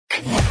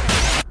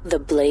The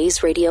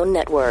Blaze Radio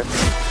Network.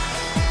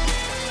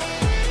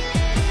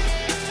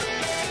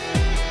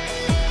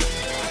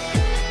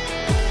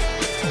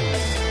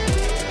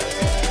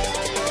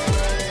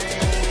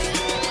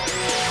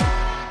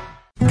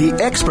 The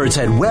experts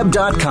at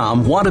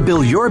Web.com want to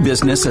build your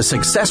business a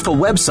successful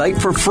website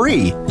for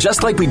free,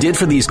 just like we did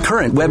for these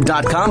current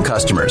Web.com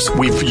customers.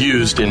 We've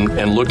used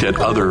and looked at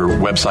other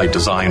website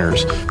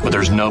designers, but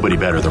there's nobody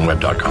better than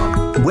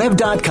Web.com.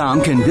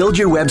 Web.com can build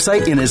your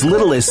website in as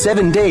little as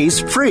 7 days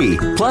free.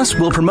 Plus,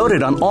 we'll promote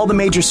it on all the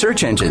major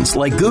search engines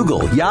like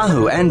Google,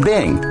 Yahoo, and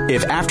Bing.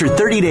 If after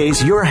 30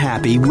 days you're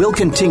happy, we'll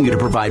continue to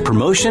provide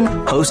promotion,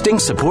 hosting,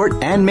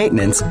 support, and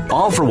maintenance,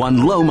 all for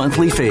one low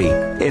monthly fee.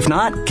 If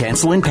not,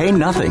 cancel and pay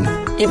nothing.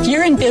 If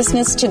you're in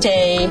business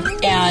today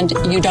and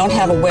you don't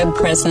have a web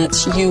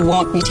presence, you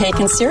won't be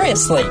taken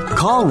seriously.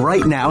 Call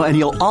right now and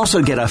you'll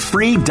also get a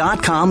free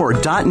 .com or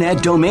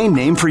 .net domain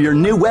name for your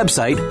new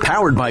website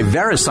powered by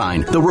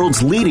VeriSign, the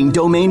world's leading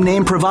domain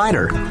name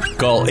provider.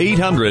 Call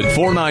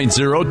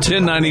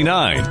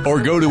 800-490-1099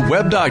 or go to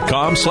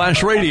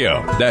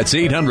web.com/radio. That's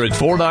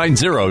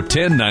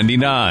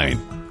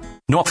 800-490-1099.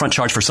 No upfront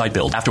charge for site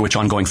build, after which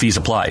ongoing fees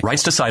apply.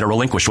 Rights to site are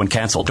relinquished when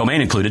canceled.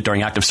 Domain included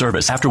during active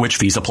service, after which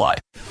fees apply.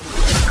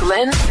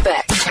 Glenn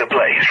Beck. The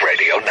Blaze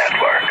Radio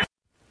Network.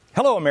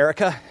 Hello,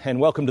 America, and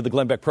welcome to the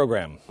Glenn Beck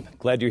program.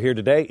 Glad you're here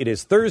today. It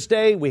is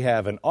Thursday. We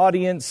have an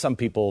audience, some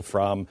people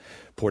from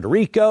Puerto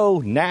Rico,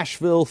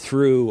 Nashville,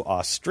 through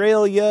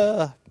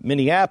Australia,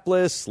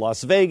 Minneapolis,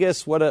 Las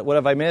Vegas. What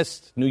have I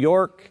missed? New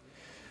York.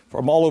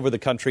 From all over the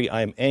country.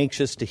 I am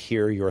anxious to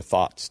hear your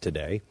thoughts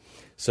today.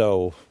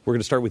 So we're going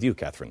to start with you,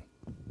 Catherine.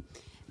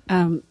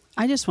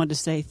 I just want to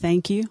say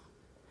thank you.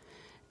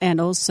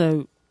 And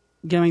also,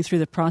 going through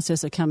the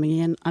process of coming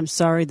in, I'm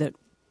sorry that,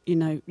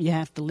 you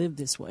have to live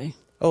this way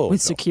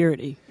with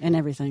security and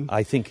everything.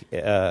 I think,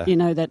 that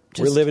just,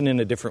 we're living in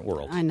a different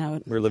world. I know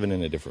it. We're living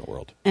in a different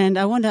world. And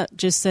I want to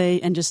just say,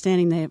 and just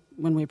standing there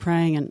when we're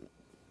praying and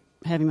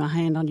having my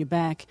hand on your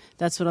back,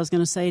 that's what I was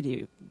going to say to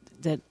you,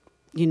 that,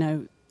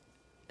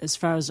 as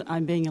far as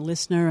I'm being a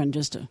listener and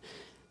just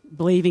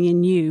believing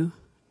in you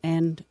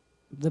and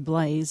the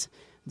Blaze,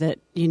 that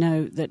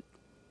that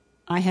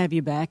I have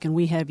you back and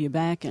we have you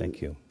back. And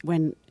thank you.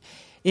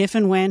 If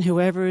and when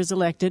whoever is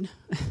elected,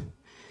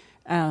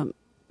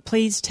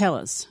 please tell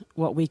us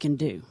what we can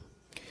do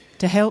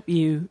to help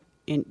you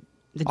in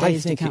the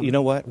days to come. You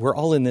know what? We're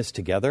all in this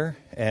together.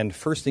 And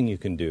first thing you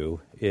can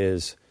do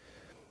is,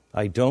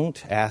 I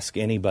don't ask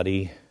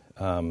anybody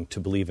to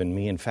believe in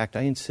me. In fact,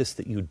 I insist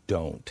that you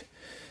don't,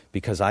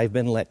 because I've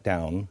been let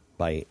down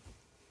by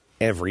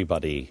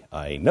everybody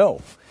I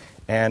know.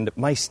 And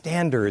my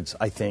standards,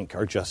 I think,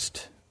 are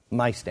just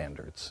my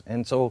standards.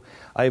 And so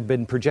I've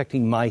been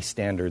projecting my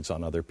standards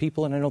on other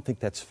people, and I don't think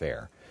that's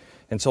fair.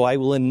 And so I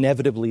will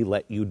inevitably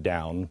let you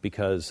down,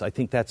 because I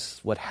think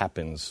that's what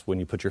happens when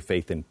you put your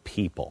faith in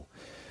people.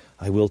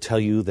 I will tell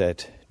you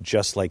that,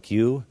 just like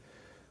you,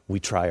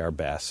 we try our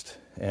best,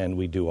 and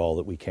we do all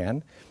that we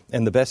can.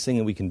 And the best thing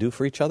that we can do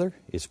for each other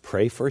is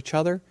pray for each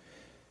other,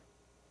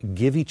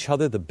 give each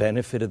other the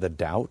benefit of the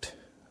doubt.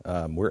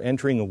 We're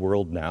entering a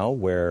world now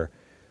where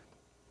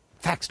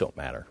facts don't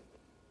matter.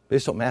 They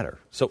just don't matter.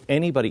 So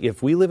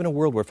if we live in a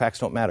world where facts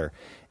don't matter,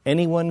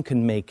 anyone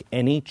can make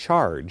any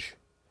charge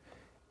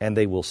and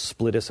they will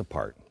split us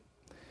apart.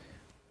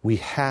 We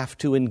have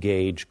to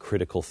engage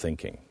critical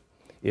thinking.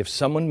 If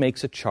someone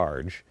makes a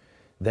charge,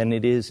 then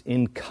it is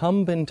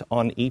incumbent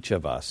on each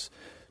of us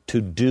to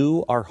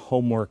do our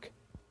homework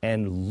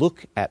and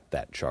look at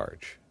that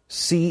charge.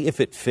 See if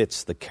it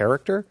fits the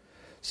character,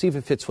 see if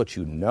it fits what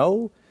you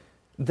know,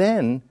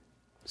 then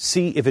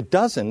see if it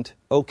doesn't,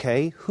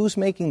 okay, who's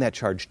making that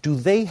charge? Do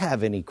they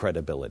have any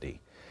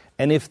credibility?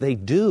 And if they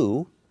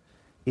do,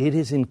 it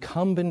is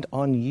incumbent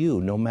on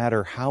you, no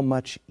matter how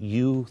much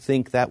you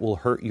think that will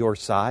hurt your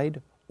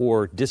side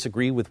or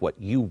disagree with what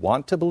you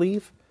want to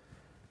believe,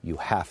 you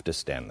have to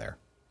stand there.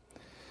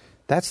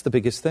 That's the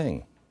biggest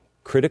thing.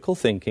 Critical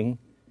thinking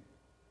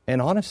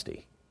and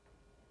honesty.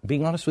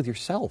 Being honest with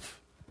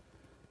yourself.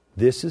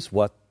 This is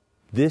what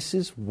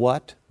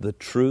the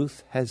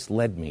truth has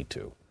led me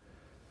to.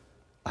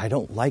 I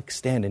don't like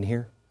standing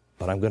here,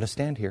 but I'm going to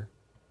stand here.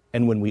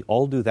 And when we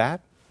all do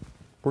that,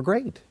 we're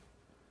great.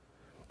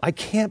 I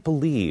can't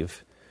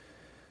believe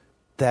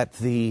that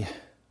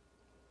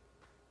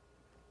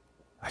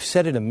I've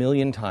said it a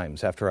million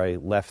times after I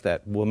left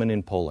that woman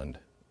in Poland,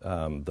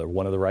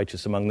 one of the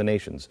righteous among the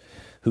nations,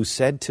 who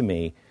said to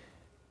me,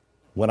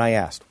 when I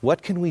asked,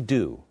 what can we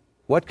do?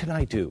 What can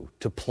I do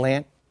to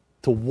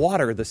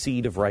water the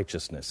seed of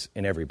righteousness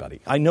in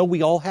everybody? I know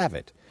we all have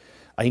it.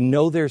 I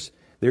know there's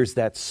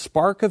that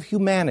spark of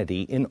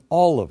humanity in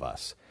all of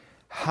us.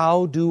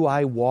 How do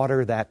I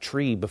water that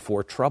tree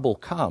before trouble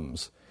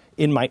comes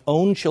in my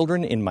own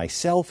children, in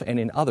myself, and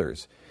in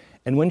others?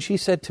 And when she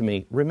said to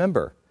me,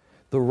 remember,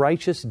 the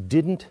righteous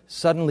didn't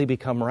suddenly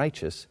become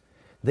righteous.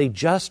 They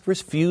just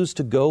refused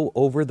to go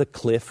over the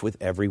cliff with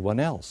everyone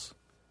else.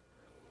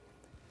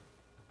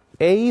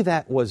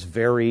 That was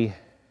very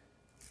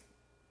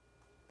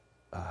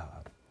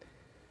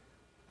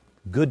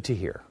good to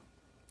hear,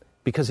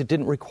 because it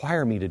didn't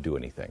require me to do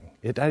anything.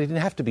 I didn't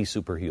have to be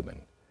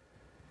superhuman.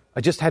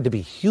 I just had to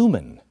be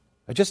human.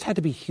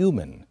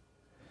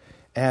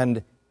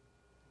 And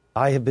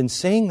I have been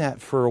saying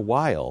that for a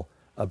while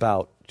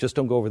about just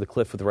don't go over the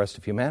cliff with the rest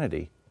of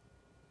humanity.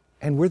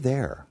 And we're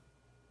there.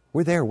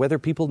 We're there, whether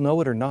people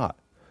know it or not.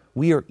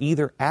 We are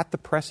either at the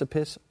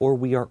precipice or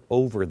we are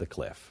over the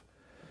cliff.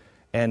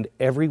 And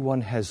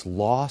everyone has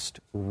lost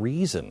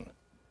reason.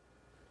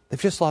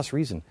 They've just lost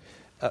reason.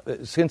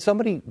 Can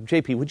somebody,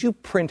 JP, would you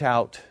print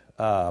out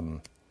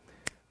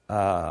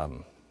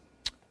Rudyard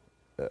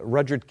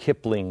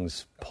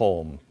Kipling's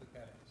poem,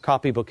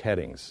 Copybook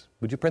Headings?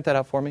 Would you print that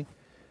out for me?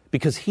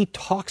 Because he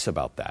talks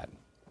about that.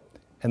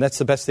 And that's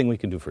the best thing we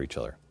can do for each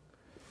other.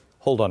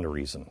 Hold on to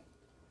reason.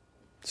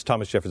 As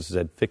Thomas Jefferson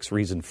said, fix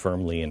reason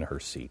firmly in her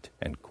seat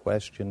and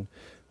question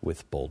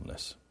with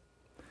boldness.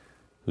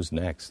 Who's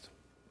next?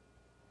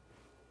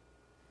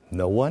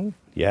 No one?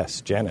 Yes,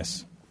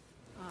 Janice.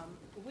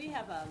 We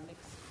have a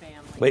mixed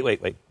family.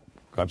 Wait.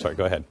 I'm sorry,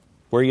 go ahead.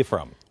 Where are you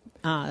from?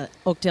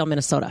 Oakdale,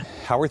 Minnesota.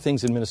 How are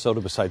things in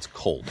Minnesota besides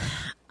cold?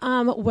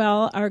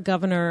 Well, our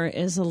governor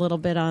is a little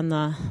bit on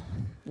the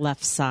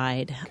left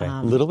side. Okay.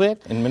 A little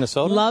bit in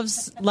Minnesota?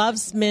 Loves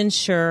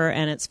MNsure,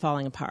 and it's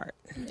falling apart.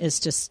 It's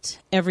just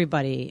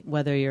everybody,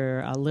 whether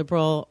you're a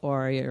liberal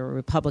or you're a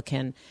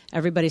Republican,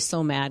 everybody's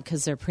so mad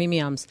because their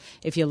premiums,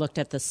 if you looked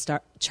at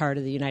the chart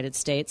of the United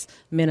States,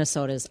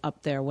 Minnesota's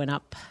up there, went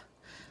up,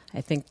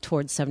 I think,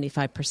 towards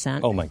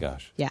 75%. Oh, my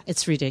gosh. Yeah,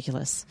 it's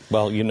ridiculous.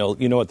 Well, you know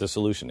what the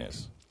solution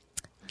is.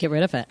 Get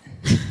rid of it.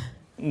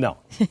 No.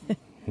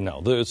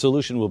 No, the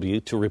solution will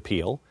be to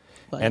repeal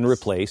and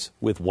replace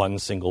with one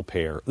single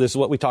payer. This is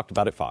what we talked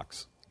about at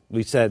Fox.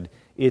 We said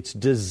it's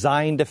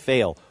designed to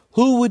fail.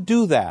 Who would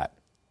do that?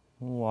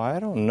 Well, I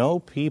don't know.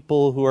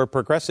 People who are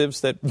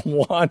progressives that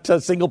want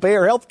a single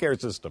payer healthcare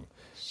system.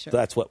 Sure.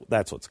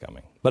 That's what's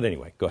coming. But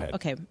anyway, go ahead.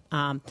 Okay.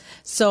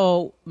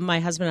 So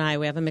my husband and I,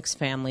 we have a mixed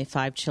family,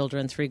 5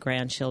 children, 3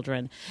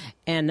 grandchildren.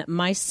 And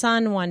my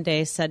son one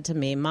day said to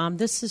me, Mom,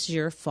 this is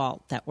your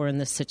fault that we're in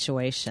this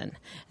situation.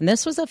 And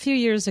this was a few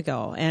years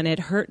ago, and it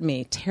hurt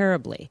me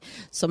terribly.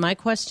 So my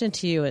question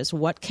to you is,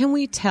 what can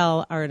we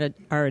tell our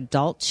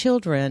adult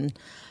children,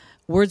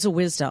 words of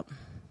wisdom,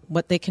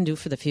 what they can do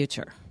for the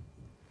future?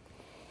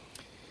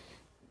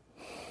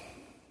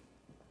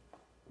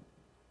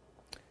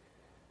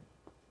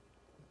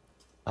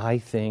 I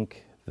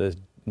think the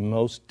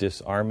most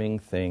disarming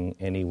thing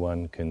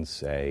anyone can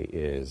say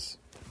is,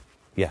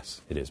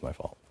 yes, it is my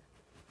fault.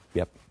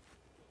 Yep,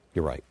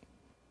 you're right.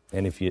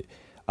 And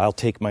I'll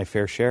take my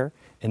fair share.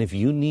 And if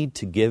you need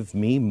to give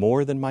me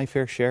more than my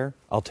fair share,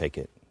 I'll take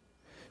it.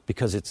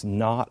 Because it's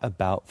not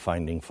about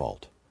finding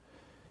fault.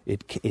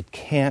 It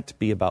can't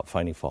be about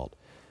finding fault.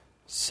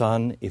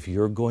 Son, if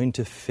you're going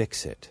to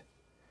fix it,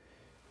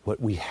 what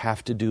we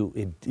have to do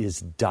is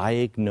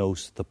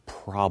diagnose the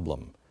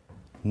problem,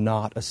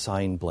 not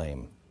assign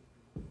blame.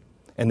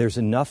 And there's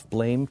enough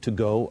blame to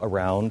go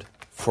around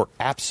for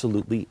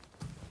absolutely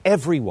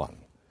everyone.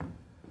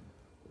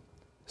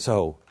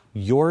 So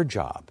your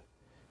job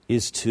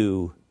is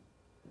to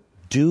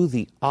do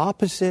the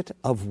opposite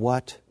of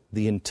what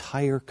the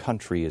entire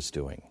country is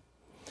doing.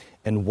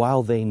 And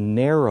while they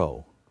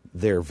narrow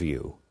their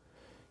view,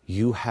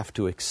 you have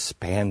to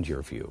expand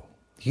your view.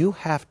 You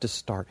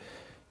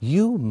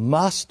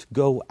must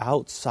go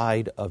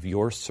outside of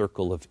your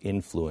circle of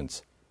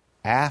influence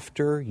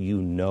after you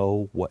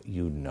know what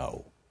you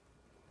know.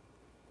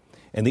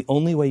 And the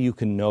only way you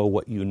can know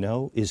what you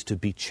know is to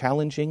be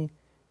challenging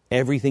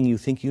everything you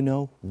think you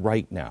know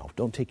right now.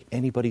 Don't take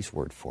anybody's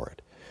word for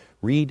it.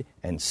 Read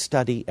and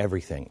study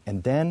everything.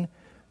 And then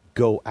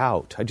go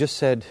out. I just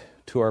said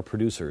to our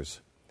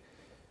producers,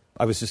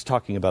 I was just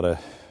talking about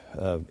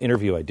an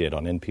interview I did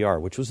on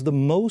NPR, which was the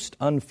most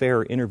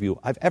unfair interview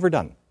I've ever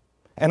done.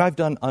 And I've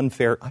done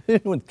unfair, I've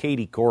been with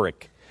Katie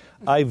Couric.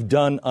 I've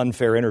done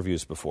unfair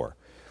interviews before.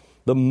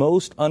 The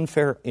most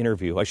unfair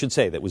interview, I should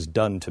say, that was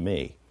done to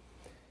me.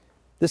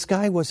 This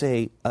guy was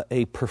a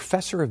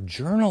professor of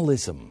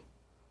journalism.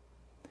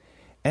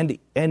 And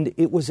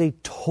it was a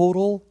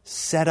total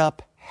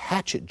set-up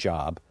hatchet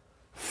job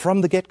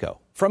from the get-go.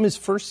 From his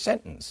first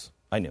sentence,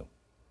 I knew.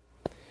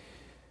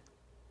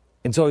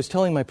 And so I was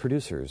telling my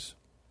producers,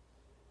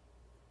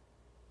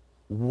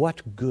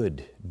 what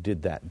good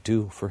did that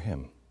do for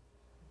him?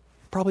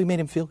 Probably made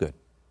him feel good.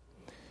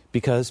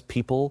 Because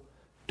people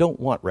don't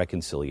want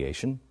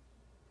reconciliation.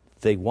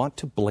 They want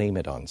to blame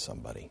it on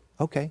somebody.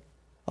 Okay,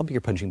 I'll be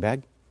your punching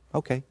bag.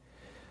 Okay.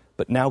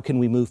 But now can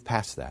we move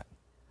past that?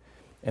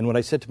 And what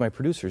I said to my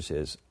producers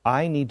is,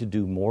 I need to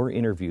do more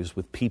interviews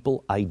with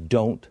people I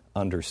don't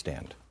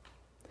understand.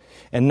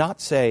 And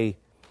not say,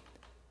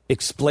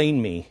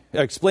 explain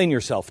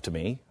yourself to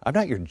me. I'm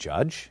not your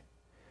judge.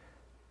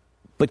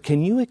 But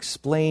can you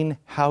explain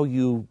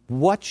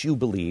what you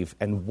believe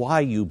and why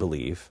you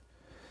believe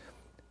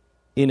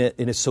in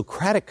a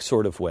Socratic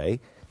sort of way?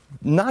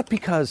 Not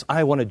because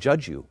I want to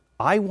judge you.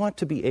 I want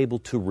to be able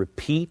to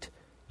repeat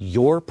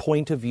your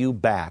point of view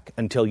back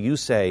until you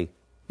say,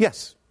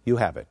 yes, you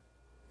have it.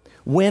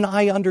 When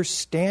I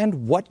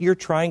understand what you're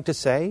trying to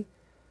say,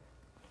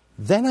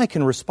 then I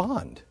can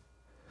respond.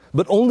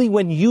 But only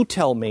when you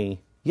tell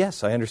me,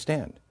 yes, I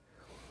understand.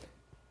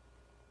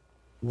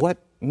 What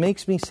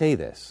makes me say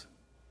this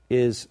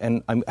is,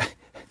 and I'm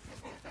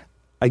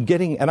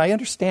getting, and I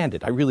understand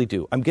it, I really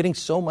do. I'm getting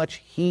so much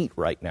heat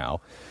right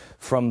now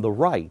from the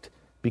right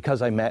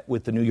because I met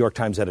with the New York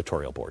Times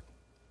editorial board.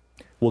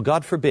 Well,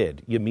 God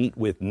forbid you meet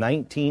with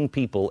 19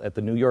 people at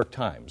the New York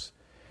Times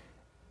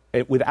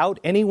without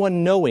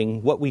anyone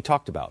knowing what we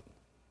talked about.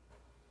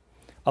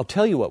 I'll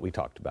tell you what we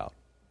talked about.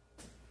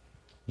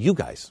 You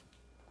guys.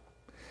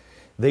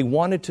 They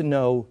wanted to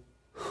know,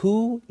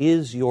 who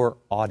is your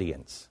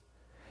audience?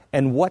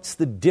 And what's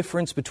the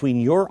difference between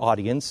your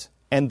audience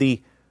and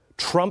the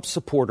Trump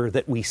supporter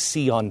that we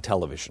see on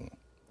television?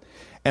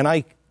 And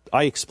I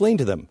explained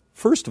to them,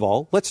 first of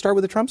all, let's start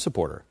with the Trump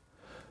supporter.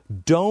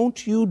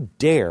 Don't you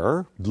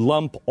dare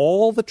lump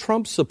all the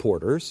Trump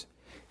supporters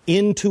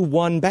into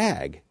one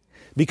bag,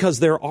 because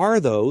there are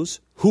those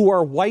who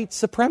are white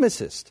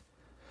supremacists.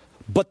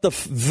 But the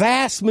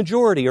vast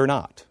majority are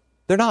not.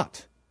 They're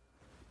not.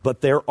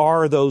 But there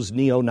are those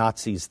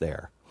neo-Nazis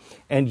there.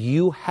 And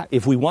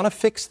if we want to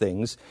fix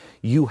things,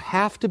 you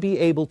have to be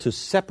able to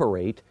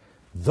separate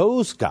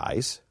those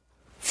guys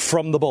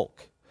from the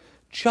bulk.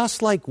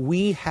 Just like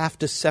we have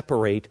to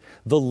separate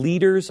the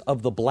leaders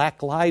of the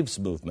Black Lives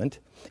Movement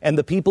and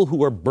the people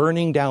who are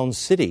burning down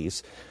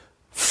cities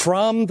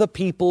from the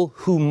people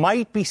who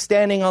might be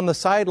standing on the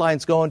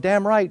sidelines going,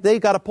 damn right, they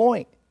got a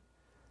point.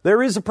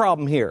 There is a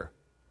problem here.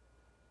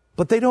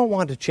 But they don't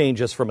want to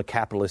change us from a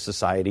capitalist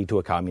society to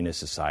a communist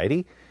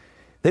society.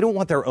 They don't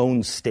want their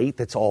own state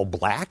that's all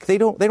black. They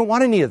don't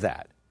want any of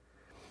that.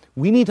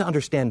 We need to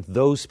understand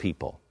those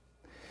people.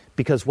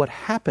 Because what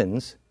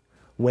happens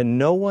when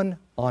no one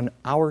on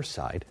our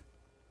side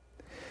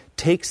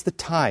takes the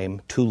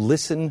time to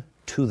listen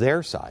to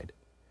their side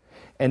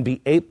and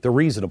be the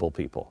reasonable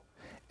people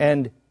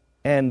and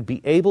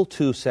be able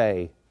to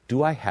say,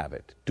 do I have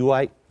it?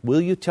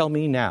 Will you tell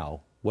me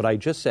now what I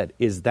just said?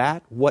 Is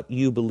that what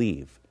you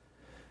believe?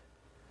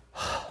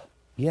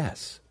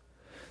 Yes.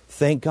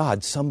 Thank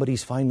God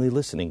somebody's finally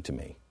listening to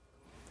me.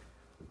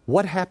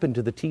 What happened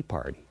to the Tea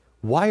Party?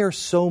 Why are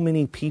so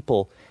many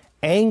people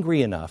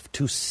angry enough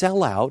to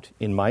sell out,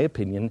 in my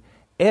opinion,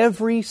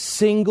 every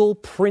single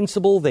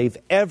principle they've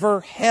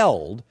ever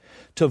held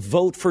to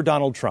vote for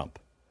Donald Trump?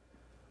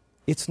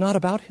 It's not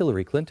about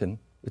Hillary Clinton.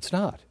 It's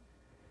not.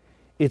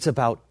 It's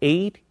about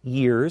 8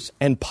 years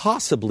and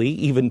possibly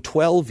even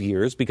 12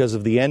 years, because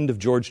of the end of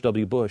George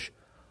W. Bush,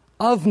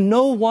 of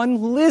no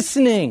one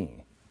listening.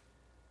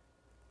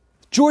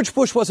 George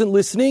Bush wasn't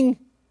listening.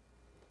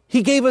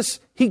 He gave us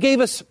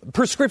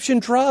prescription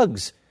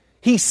drugs.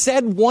 He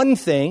said one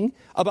thing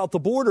about the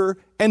border,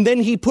 and then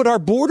he put our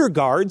border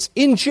guards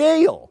in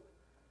jail.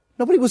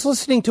 Nobody was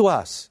listening to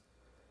us.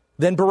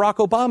 Then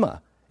Barack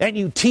Obama, and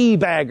you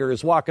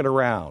teabaggers walking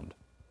around.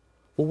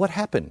 Well, what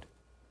happened?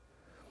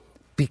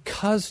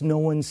 Because no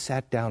one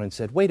sat down and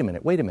said, wait a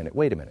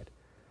minute.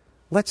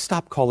 Let's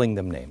stop calling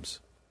them names.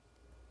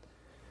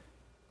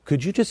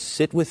 Could you just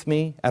sit with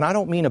me? And I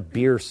don't mean a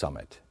beer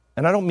summit.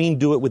 And I don't mean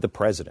do it with the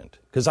president,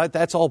 because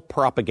that's all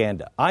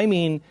propaganda. I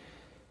mean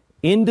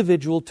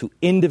individual to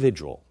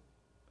individual.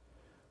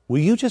 Will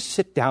you just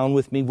sit down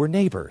with me? We're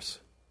neighbors.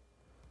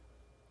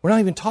 We're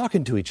not even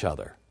talking to each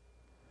other.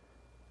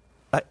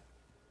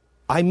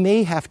 I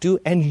may have to,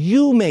 and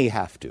you may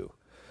have to,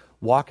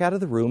 walk out of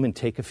the room and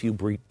take a few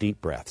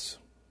deep breaths.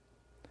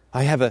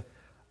 I have a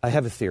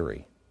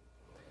theory.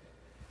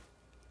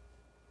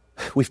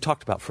 We've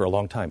talked about for a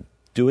long time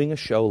doing a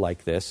show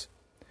like this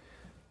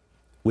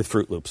with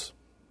Fruit Loops,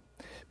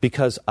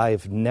 because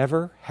I've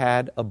never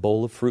had a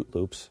bowl of Fruit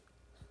Loops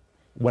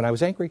when I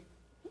was angry.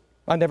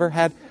 I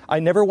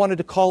never wanted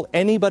to call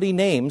anybody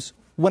names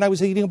when I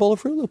was eating a bowl of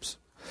Fruit Loops.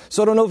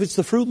 So I don't know if it's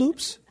the Fruit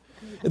Loops,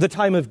 the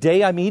time of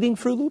day I'm eating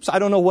Fruit Loops. I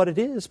don't know what it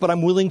is, but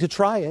I'm willing to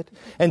try it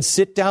and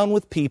sit down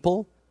with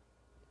people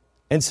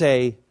and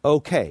say,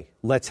 okay,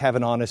 let's have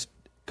an honest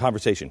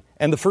conversation.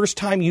 And the first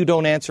time you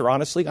don't answer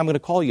honestly, I'm going to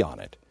call you on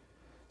it.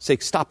 Say,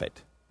 stop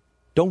it.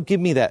 Don't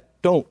give me that.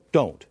 Don't.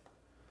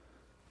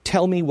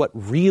 Tell me what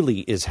really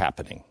is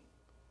happening.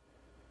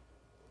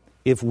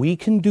 If we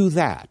can do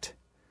that,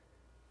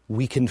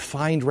 we can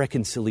find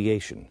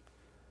reconciliation.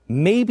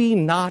 Maybe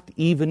not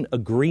even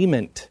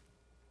agreement,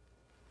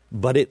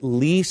 but at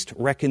least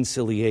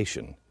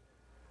reconciliation.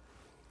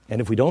 And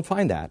if we don't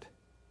find that,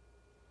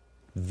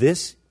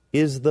 this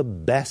is the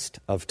best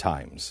of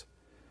times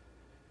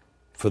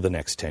for the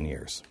next 10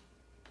 years.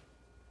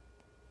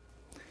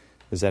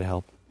 Does that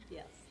help?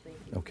 Yes, thank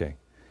you. Okay.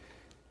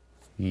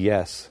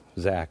 Yes,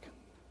 Zach.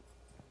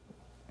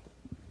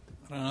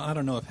 I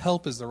don't know if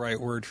help is the right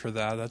word for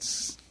that.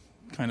 That's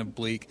kind of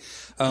bleak.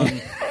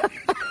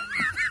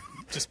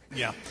 Just,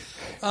 yeah.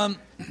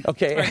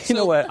 Okay, right, you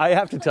know what? I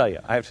have to tell you.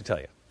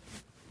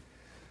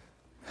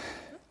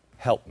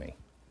 Help me.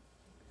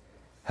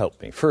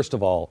 First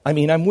of all,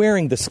 I'm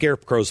wearing the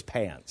scarecrow's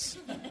pants.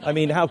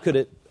 How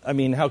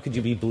could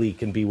you be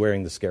bleak and be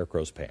wearing the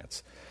scarecrow's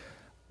pants?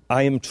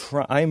 I'm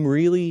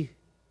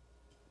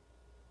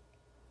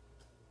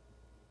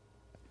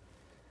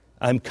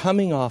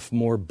coming off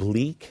more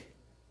bleak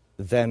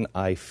than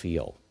I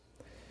feel.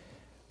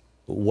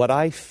 What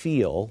I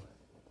feel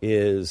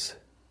is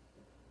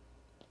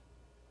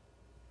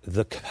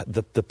the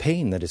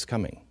pain that is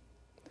coming.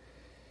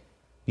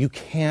 You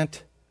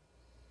can't,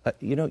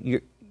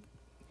 you're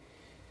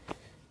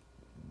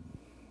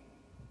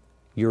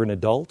an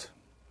adult,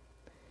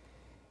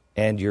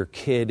 and your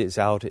kid is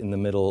out in the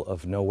middle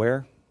of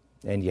nowhere,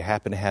 and you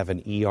happen to have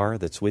an ER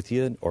that's with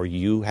you, or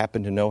you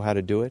happen to know how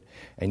to do it,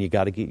 and you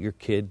got to get your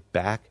kid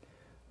back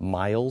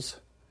miles,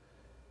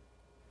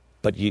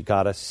 but you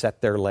got to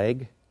set their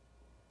leg.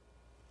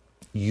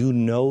 You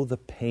know the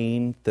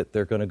pain that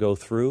they're going to go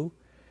through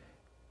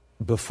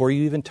before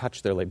you even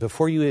touch their leg.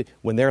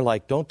 When they're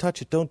like, don't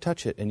touch it,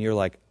 and you're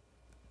like,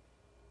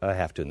 I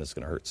have to, and this is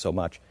going to hurt so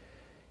much.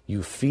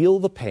 You feel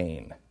the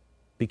pain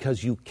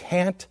because you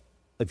can't,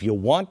 if you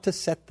want to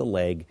set the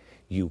leg,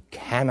 you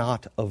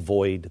cannot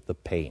avoid the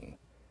pain.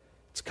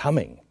 It's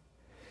coming.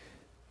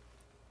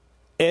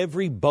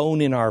 Every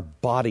bone in our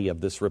body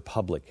of this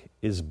republic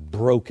is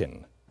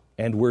broken,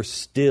 and we're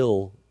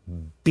still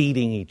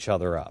beating each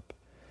other up.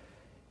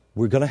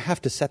 We're going to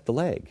have to set the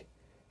leg,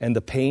 and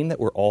the pain that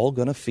we're all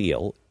going to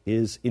feel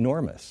is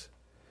enormous.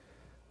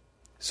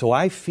 So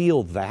I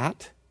feel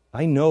that.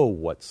 I know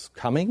what's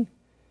coming,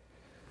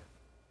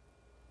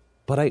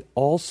 but I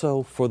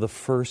also, for the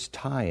first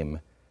time,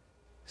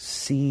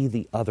 see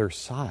the other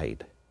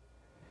side.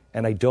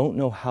 And I don't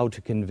know how to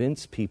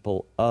convince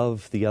people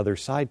of the other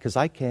side because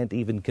I can't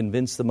even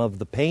convince them of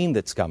the pain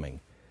that's coming.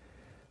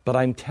 But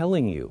I'm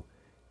telling you,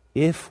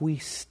 if we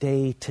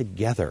stay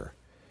together,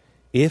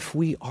 if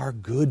we are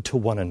good to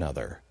one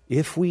another,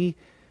 if we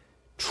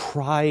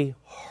try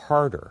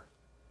harder,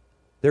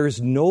 there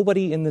is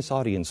nobody in this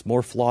audience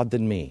more flawed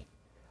than me.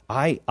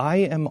 I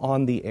am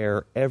on the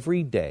air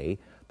every day.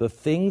 The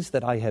things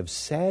that I have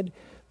said,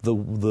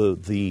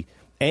 the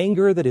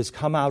anger that has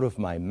come out of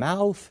my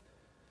mouth,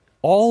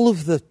 all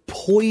of the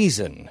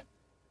poison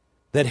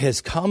that has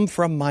come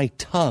from my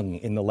tongue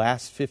in the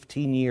last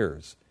 15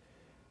 years,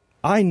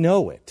 I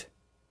know it.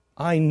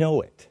 I know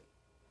it.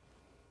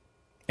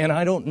 And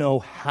I don't know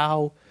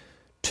how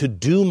to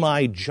do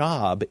my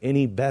job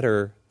any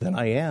better than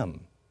I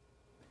am.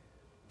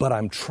 But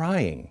I'm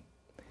trying.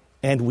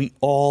 And we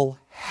all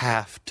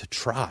have to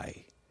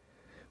try.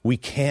 We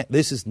can't,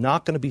 this is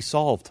not going to be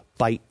solved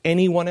by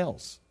anyone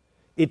else.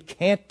 It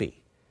can't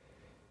be.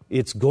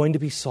 It's going to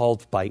be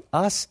solved by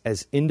us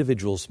as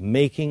individuals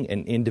making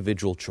an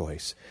individual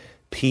choice.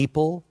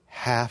 People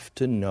have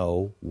to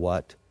know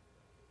what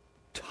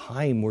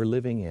time we're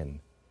living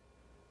in.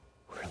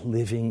 We're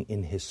living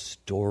in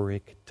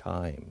historic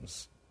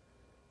times.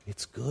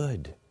 It's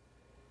good.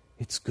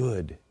 It's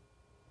good.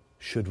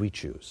 Should we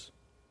choose?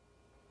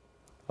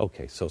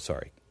 Okay, so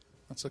sorry.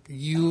 That's okay.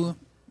 You,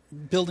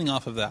 building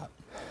off of that,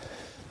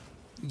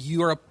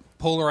 you are a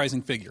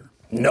polarizing figure.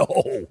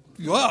 No.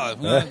 Yeah,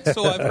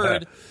 so I've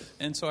heard,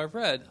 and so I've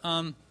read.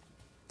 And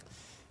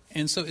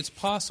so it's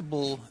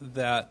possible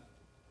that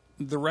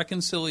the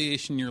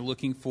reconciliation you're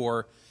looking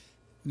for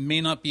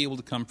may not be able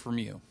to come from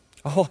you.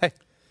 Oh,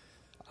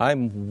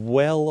 I'm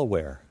well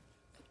aware.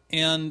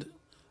 And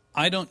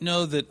I don't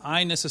know that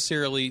I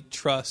necessarily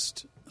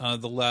trust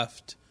the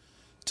left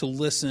to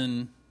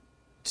listen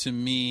to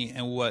me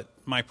and what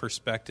my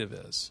perspective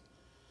is.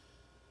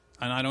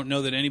 And I don't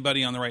know that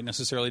anybody on the right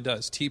necessarily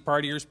does. Tea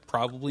Partiers,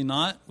 probably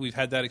not. We've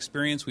had that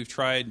experience. We've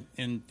tried,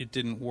 and it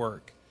didn't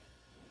work.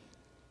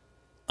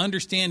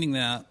 Understanding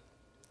that,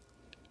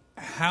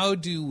 how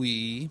do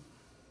we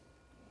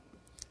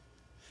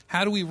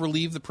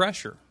relieve the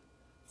pressure?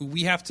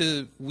 We have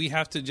to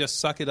just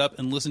suck it up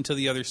and listen to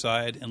the other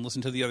side and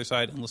listen to the other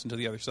side and listen to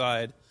the other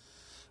side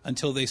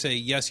until they say,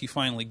 yes, you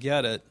finally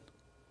get it.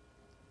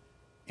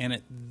 And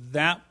at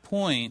that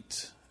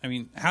point, I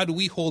mean, how do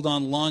we hold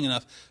on long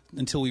enough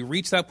until we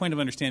reach that point of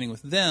understanding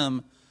with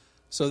them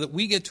so that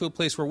we get to a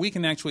place where we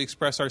can actually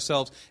express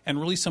ourselves and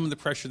release some of the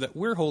pressure that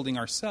we're holding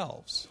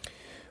ourselves?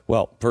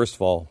 Well, first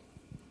of all,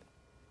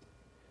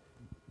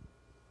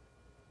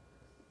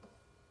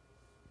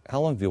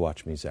 how long have you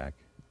watched me, Zach?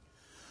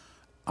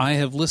 I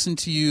have listened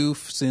to you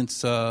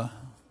since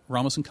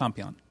Ramos and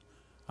Campion.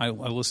 I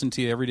listen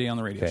to you every day on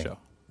the radio show.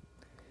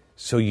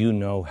 So you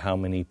know how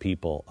many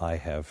people I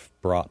have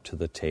brought to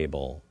the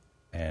table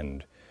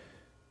and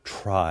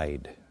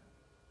tried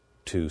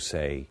to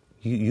say,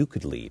 you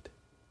could lead.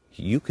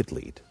 You could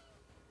lead.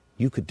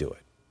 You could do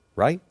it.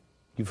 Right?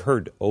 You've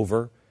heard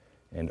over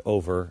and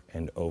over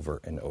and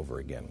over and over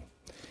again.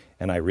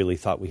 And I really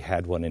thought we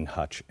had one in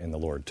Hutch, and the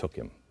Lord took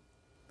him.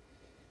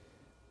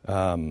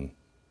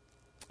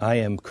 I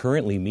am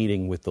currently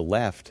meeting with the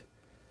left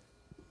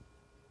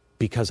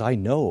because I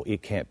know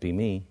it can't be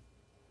me.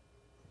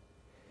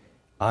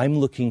 I'm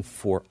looking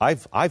for,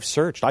 I've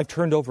searched, I've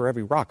turned over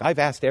every rock. I've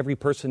asked every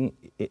person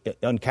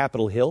on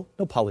Capitol Hill.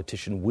 No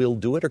politician will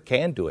do it or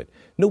can do it.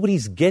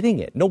 Nobody's getting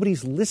it.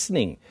 Nobody's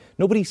listening.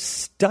 Nobody's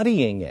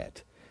studying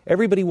it.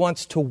 Everybody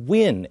wants to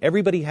win.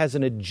 Everybody has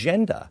an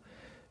agenda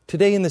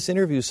Today in this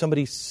interview,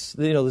 somebody,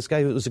 this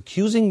guy was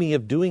accusing me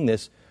of doing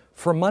this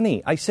for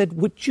money. I said,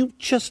 would you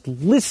just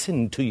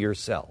listen to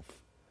yourself?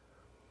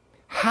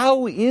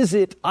 How is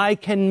it I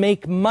can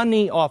make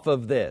money off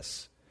of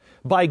this?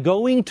 By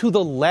going to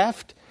the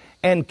left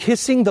and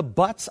kissing the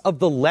butts of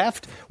the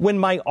left when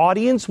my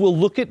audience will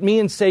look at me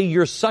and say,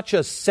 you're such a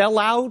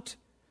sellout?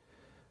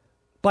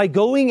 By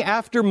going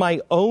after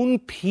my own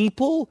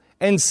people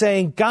and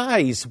saying,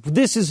 guys,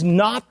 this is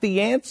not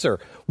the answer.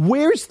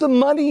 Where's the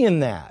money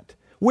in that?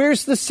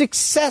 Where's the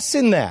success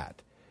in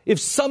that? If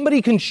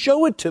somebody can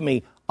show it to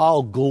me,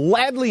 I'll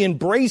gladly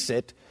embrace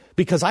it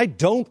because I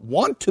don't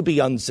want to be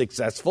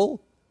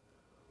unsuccessful.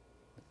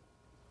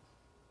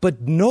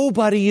 But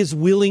nobody is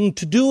willing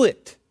to do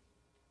it.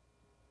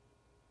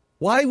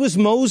 Why was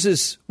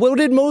Moses, what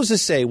did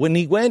Moses say when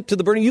he went to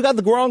the burning? You got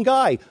the wrong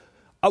guy.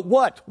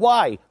 What?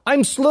 Why?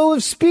 I'm slow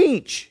of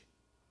speech.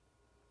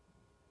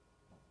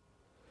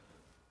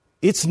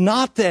 It's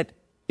not that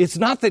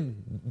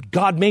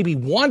God maybe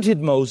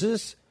wanted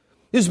Moses.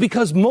 It's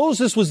because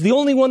Moses was the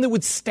only one that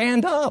would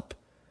stand up.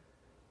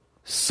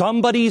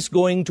 Somebody's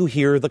going to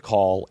hear the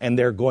call and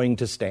they're going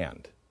to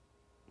stand.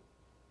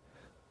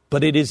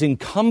 But it is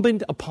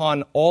incumbent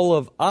upon all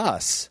of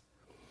us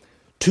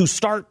to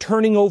start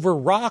turning over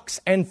rocks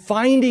and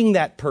finding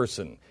that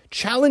person,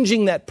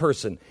 challenging that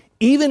person,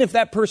 even if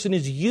that person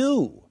is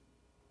you.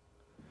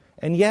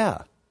 And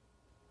yeah,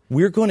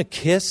 we're going to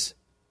kiss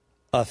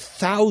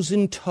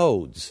 1,000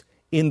 toads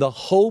in the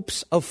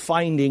hopes of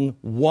finding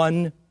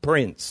one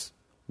prince.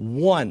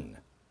 One.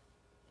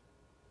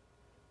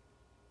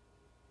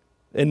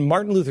 And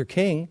Martin Luther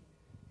King,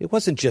 it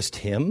wasn't just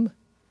him.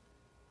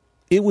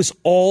 It was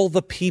all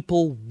the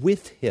people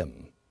with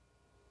him.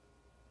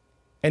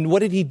 And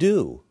what did he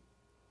do?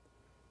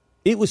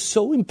 It was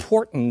so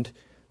important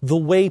the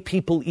way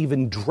people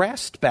even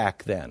dressed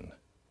back then.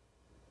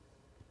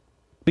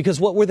 Because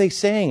what were they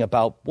saying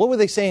about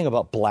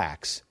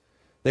blacks?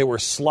 They were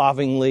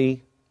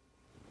slovenly,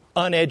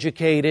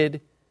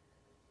 uneducated,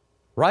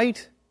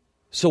 right?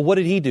 So what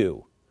did he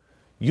do?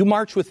 You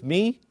march with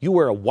me, you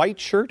wear a white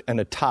shirt and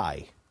a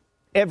tie.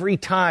 Every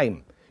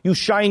time. You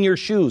shine your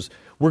shoes.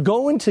 We're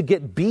going to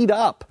get beat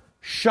up.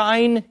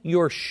 Shine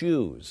your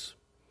shoes.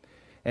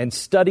 And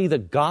study the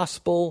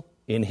gospel,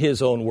 in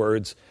his own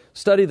words,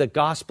 study the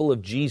gospel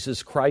of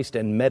Jesus Christ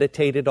and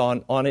meditated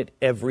on it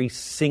every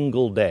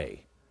single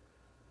day.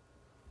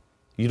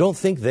 You don't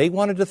think they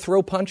wanted to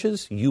throw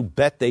punches? You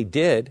bet they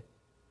did.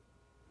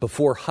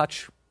 Before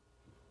Hutch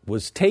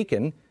was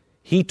taken,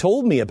 he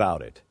told me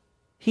about it.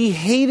 He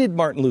hated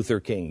Martin Luther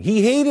King.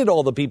 He hated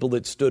all the people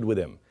that stood with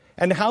him.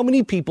 And how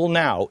many people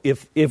now,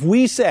 if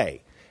we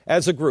say,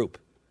 as a group,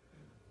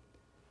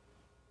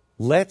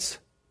 let's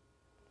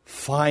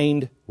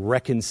find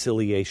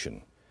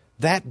reconciliation.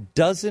 That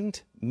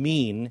doesn't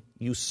mean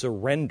you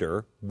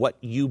surrender what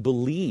you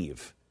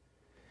believe.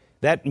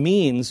 That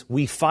means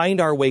we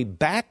find our way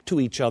back to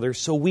each other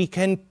so we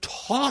can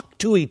talk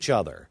to each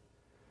other.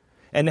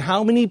 And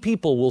how many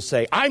people will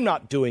say, I'm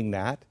not doing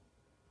that?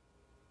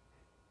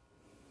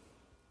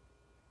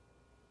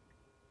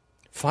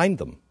 Find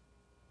them.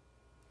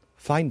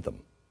 Find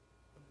them.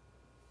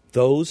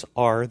 Those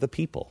are the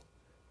people.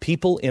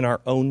 People in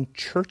our own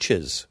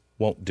churches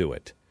won't do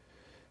it.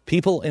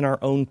 People in our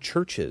own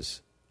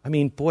churches. I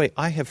mean, boy,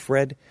 I have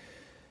read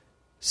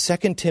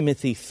 2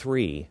 Timothy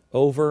 3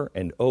 over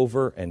and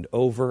over and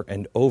over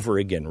and over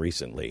again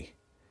recently.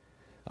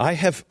 I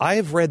have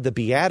read the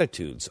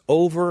Beatitudes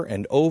over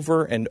and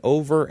over and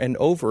over and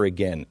over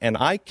again, and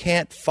I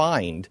can't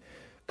find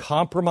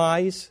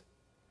compromise.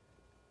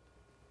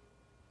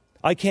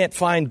 I can't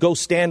find go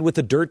stand with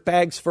the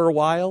dirtbags for a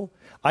while.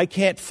 I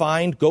can't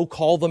find go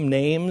call them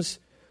names,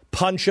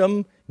 punch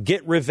them,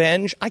 get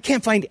revenge. I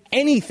can't find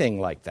anything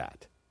like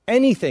that.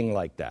 Anything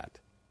like that.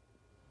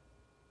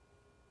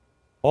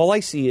 All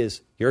I see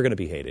is, you're going to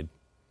be hated.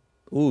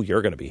 Ooh,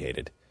 you're going to be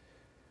hated.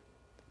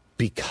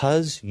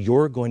 Because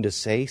you're going to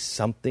say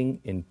something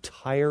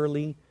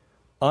entirely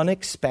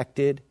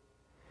unexpected,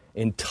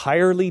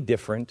 entirely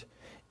different,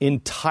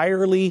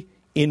 entirely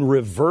in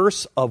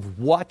reverse of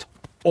what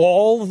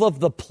all of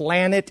the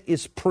planet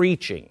is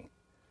preaching.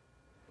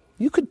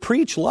 You could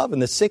preach love in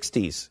the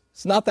 60s.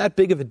 It's not that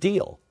big of a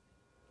deal.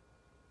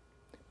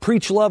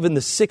 Preach love in the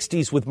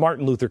 60s with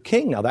Martin Luther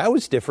King. Now, that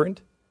was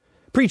different.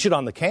 Preach it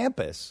on the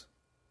campus.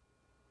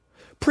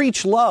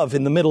 Preach love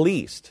in the Middle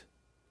East.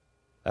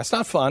 That's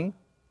not fun.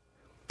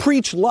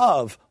 Preach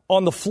love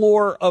on the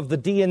floor of the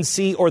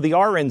DNC or the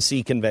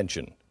RNC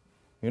convention.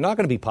 You're not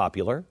going to be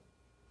popular.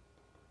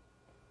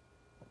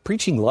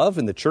 Preaching love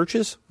in the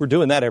churches, we're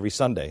doing that every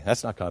Sunday.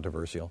 That's not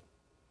controversial.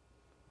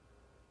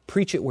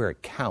 Preach it where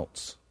it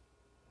counts.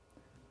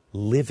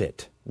 Live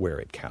it where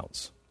it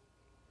counts.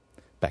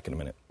 Back in a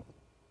minute.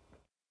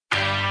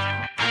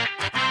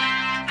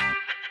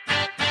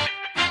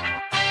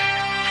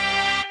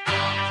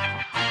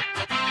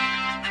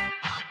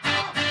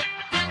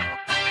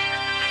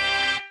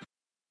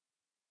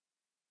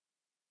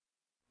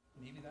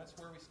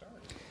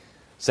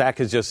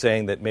 Zach is just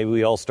saying that maybe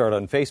we all start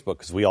on Facebook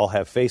because we all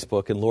have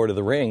Facebook and Lord of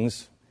the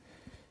Rings.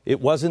 It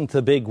wasn't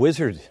the big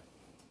wizard.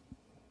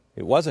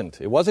 It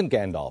wasn't. It wasn't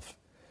Gandalf.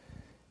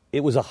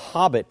 It was a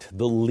hobbit,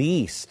 the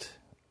least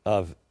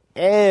of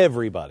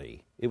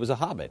everybody. It was a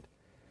hobbit.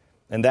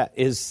 And that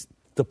is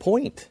the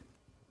point.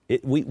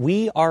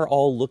 We are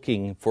all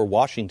looking for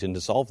Washington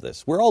to solve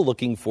this. We're all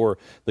looking for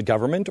the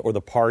government or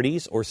the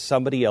parties or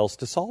somebody else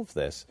to solve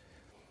this.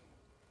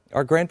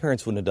 Our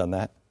grandparents wouldn't have done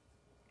that.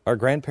 Our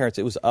grandparents,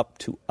 it was up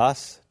to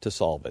us to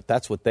solve it.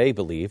 That's what they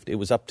believed. It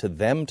was up to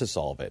them to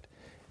solve it.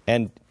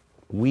 And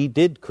we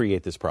did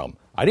create this problem.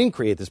 I didn't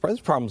create this problem.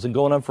 This problem's been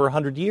going on for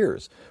 100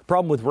 years.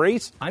 Problem with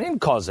race, I didn't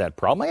cause that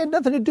problem. I had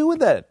nothing to do with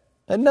that.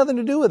 I had nothing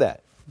to do with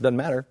that. Doesn't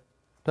matter.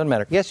 Doesn't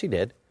matter. Yes, you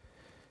did.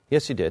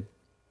 Yes, you did.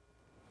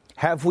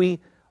 Have we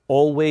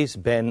always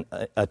been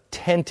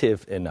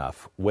attentive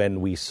enough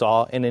when we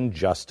saw an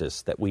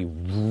injustice that we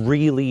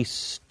really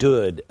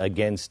stood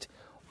against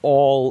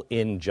all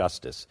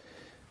injustice?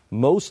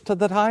 Most of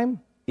the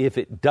time, if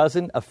it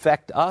doesn't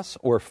affect us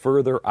or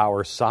further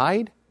our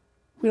side,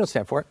 we don't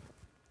stand for it.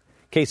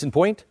 Case in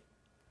point,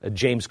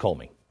 James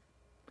Comey.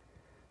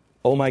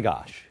 Oh my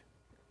gosh,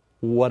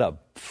 what a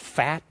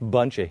fat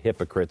bunch of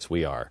hypocrites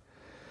we are.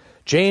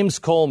 James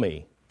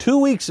Comey, 2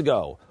 weeks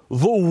ago,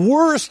 the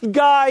worst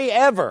guy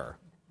ever.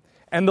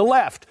 And the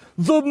left,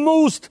 the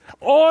most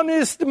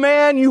honest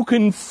man you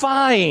can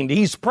find.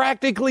 He's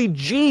practically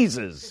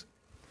Jesus.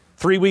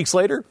 3 weeks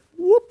later,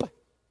 whoop.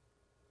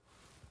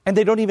 And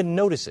they don't even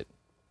notice it.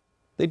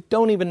 They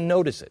don't even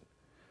notice it.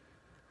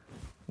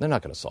 They're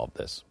not going to solve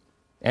this.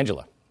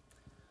 Angela.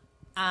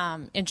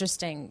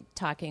 Interesting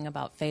talking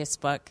about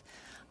Facebook.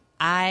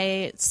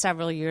 I,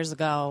 several years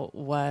ago,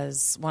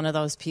 was one of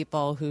those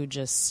people who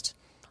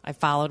I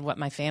followed what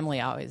my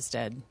family always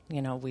did.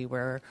 You know, we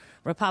were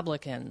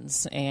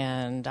Republicans,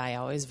 and I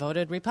always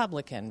voted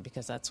Republican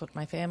because that's what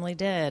my family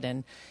did.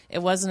 And it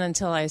wasn't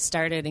until I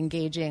started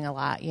engaging a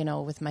lot,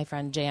 with my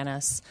friend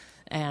Janice.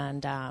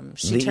 And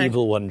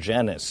evil one,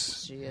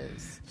 Janice. She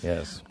is.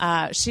 Yes.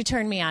 She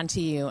turned me on to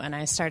you, and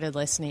I started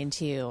listening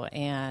to you.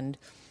 And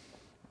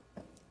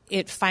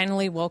it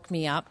finally woke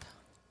me up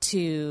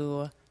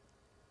to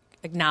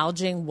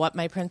acknowledging what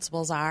my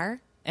principles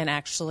are and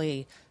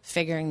actually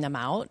figuring them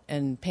out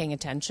and paying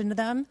attention to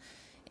them.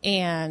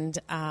 And,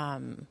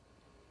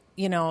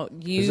 it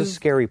was a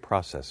scary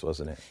process,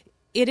 wasn't it?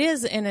 It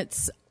is, and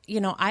it's,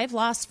 I've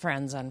lost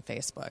friends on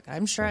Facebook.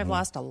 I'm sure I've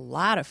lost a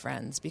lot of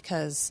friends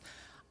because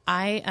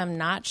I am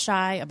not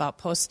shy about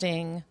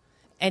posting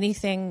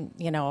anything,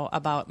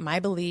 about my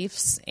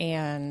beliefs.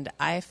 And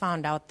I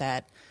found out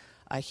that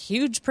a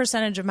huge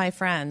percentage of my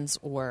friends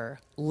were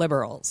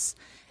liberals.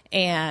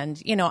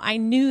 And, I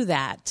knew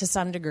that to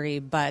some degree,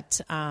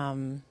 but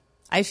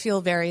I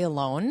feel very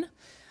alone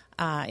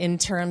in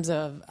terms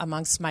of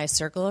amongst my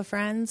circle of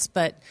friends.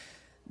 But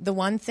the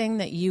one thing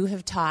that you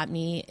have taught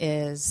me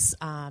is,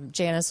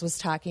 Janice was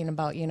talking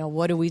about,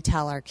 what do we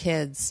tell our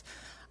kids,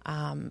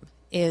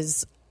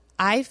 is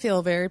I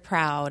feel very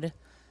proud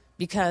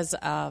because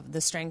of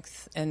the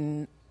strength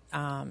and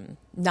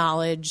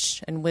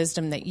knowledge and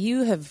wisdom that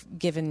you have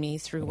given me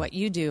through what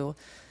you do,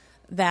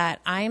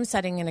 that I am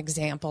setting an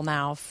example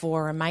now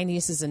for my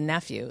nieces and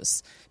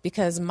nephews,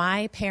 because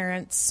my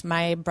parents,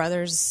 my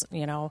brothers,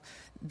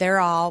 they're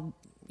all,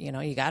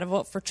 you got to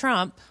vote for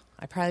Trump.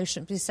 I probably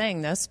shouldn't be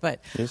saying this,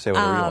 but you say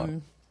whatever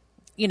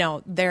you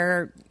want.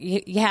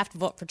 You have to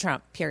vote for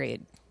Trump,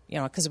 period.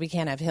 Because we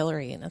can't have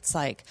Hillary, and it's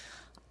like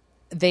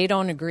they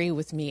don't agree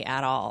with me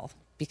at all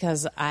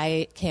because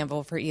I can't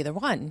vote for either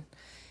one,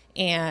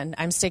 and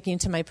I'm sticking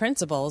to my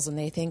principles, and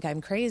they think I'm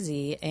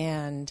crazy.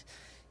 And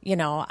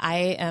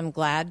I am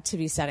glad to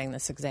be setting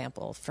this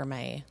example for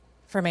my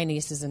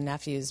nieces and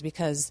nephews,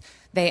 because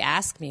they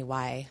ask me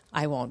why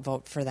I won't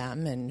vote for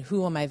them and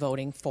who am I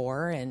voting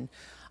for, and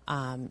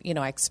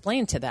I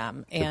explain to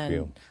them.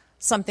 And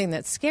something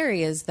that's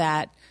scary is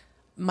that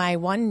my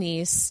one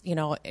niece,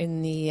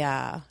 in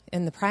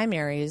the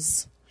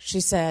primaries, she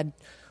said,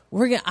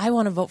 I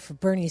want to vote for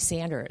Bernie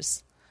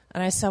Sanders.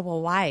 And I said,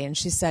 well, why? And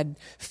she said,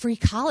 free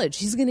college.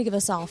 He's going to give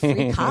us all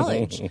free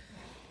college.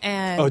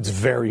 And it's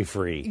very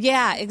free.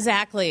 Yeah,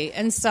 exactly.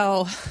 And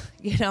so,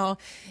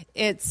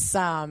 it's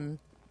kind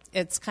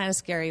of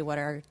scary what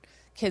our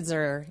kids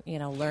are,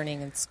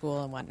 learning in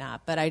school and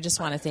whatnot. But I just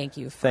want to thank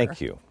you.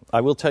 Thank you.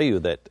 I will tell you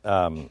that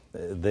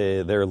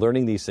they're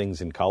learning these things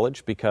in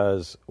college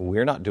because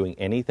we're not doing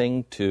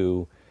anything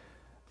to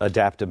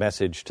adapt a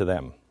message to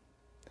them.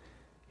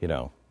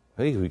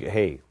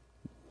 Hey,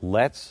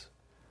 let's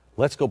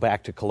go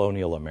back to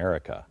colonial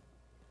America.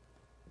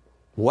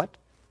 What?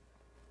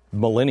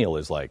 Millennial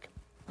is like,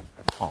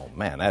 oh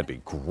man, that'd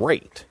be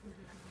great.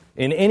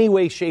 In any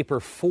way, shape,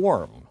 or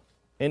form.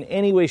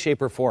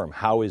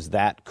 How is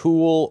that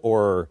cool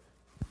or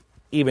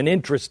even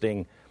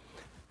interesting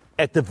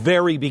at the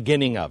very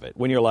beginning of it?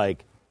 When you're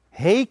like,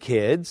 hey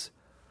kids,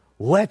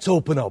 let's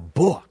open a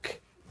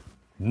book.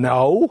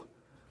 No,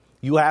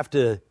 you have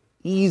to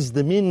ease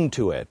them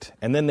into it.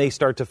 And then they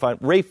start to find,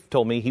 Rafe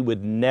told me he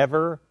would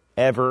never,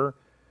 ever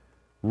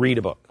read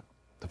a book.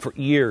 For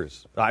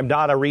years. I'm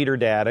not a reader,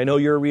 Dad. I know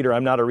you're a reader.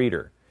 I'm not a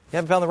reader. You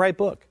haven't found the right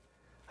book.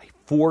 I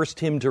forced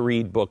him to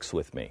read books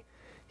with me.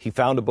 He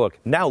found a book.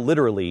 Now,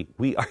 literally,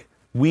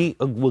 we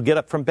will get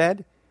up from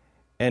bed,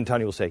 and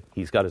Tanya will say,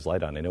 he's got his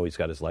light on. I know he's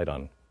got his light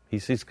on.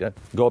 He's got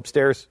go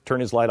upstairs, turn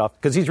his light off,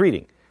 because he's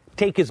reading.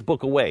 Take his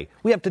book away.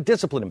 We have to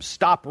discipline him.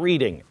 Stop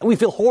reading. We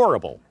feel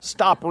horrible.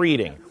 Stop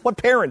reading. What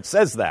parent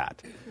says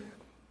that?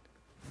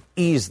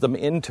 Ease them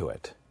into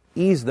it.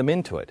 Ease them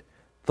into it.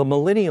 The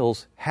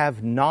millennials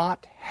have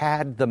not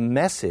had the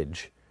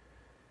message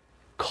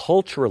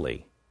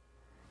culturally.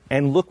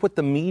 And look what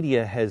the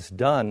media has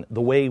done. The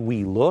way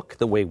we look,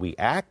 the way we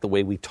act, the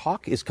way we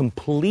talk is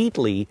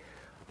completely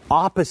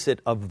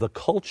opposite of the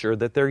culture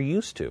that they're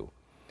used to.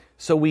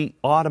 So we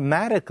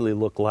automatically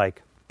look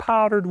like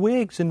powdered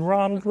wigs and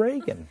Ronald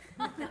Reagan.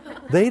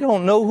 They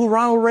don't know who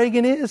Ronald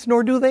Reagan is,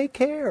 nor do they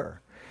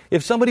care.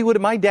 If somebody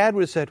my dad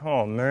would have said,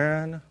 oh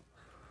man,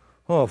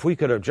 if we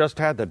could have just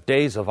had the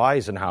days of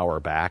Eisenhower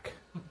back.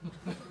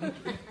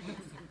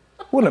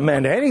 Wouldn't have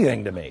meant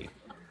anything to me.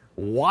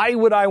 Why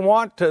would I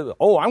want to,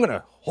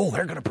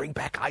 they're going to bring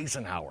back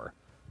Eisenhower.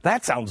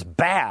 That sounds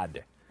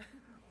bad.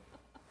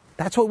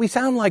 That's what we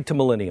sound like to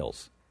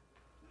millennials.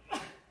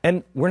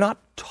 And we're not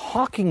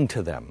talking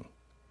to them.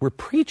 We're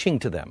preaching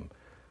to them.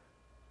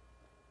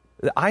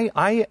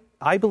 I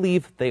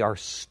believe they are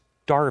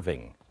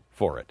starving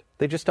for it.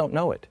 They just don't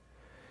know it.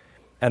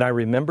 And I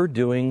remember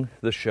doing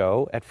the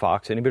show at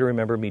Fox. Anybody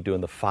remember me doing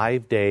the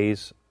 5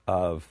 days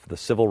of the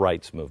civil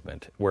rights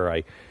movement, where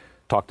I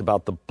talked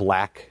about the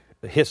black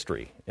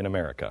history in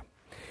America?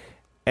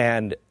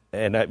 And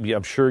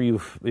I'm sure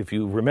if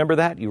you remember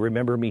that, you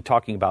remember me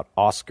talking about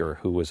Oscar,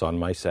 who was on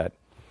my set.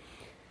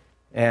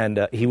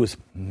 And he was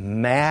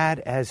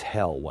mad as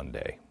hell one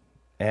day.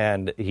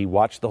 And he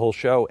watched the whole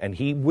show, and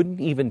he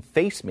wouldn't even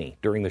face me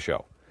during the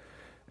show.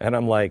 And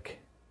I'm like,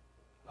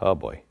 oh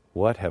boy,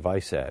 what have I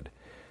said?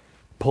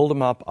 Pulled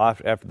him up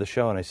after the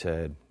show, and I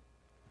said,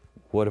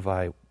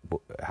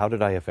 how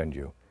did I offend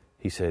you?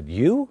 He said,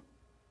 you?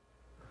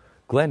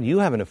 Glenn, you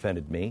haven't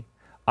offended me.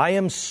 I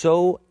am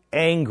so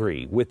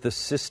angry with the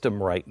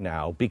system right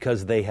now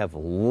because they have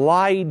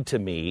lied to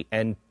me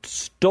and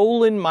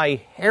stolen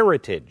my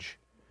heritage.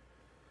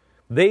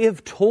 They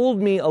have told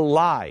me a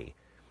lie,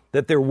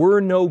 that there were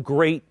no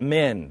great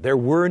men, there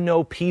were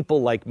no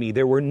people like me,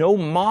 there were no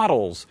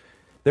models,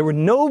 there were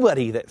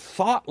nobody that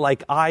thought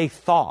like I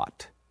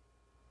thought,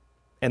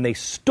 and they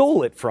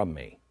stole it from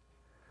me.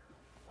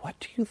 What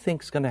do you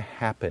think is going to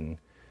happen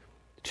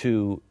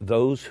to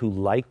those who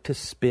like to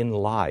spin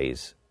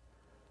lies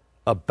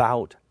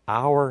about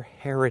our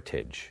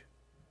heritage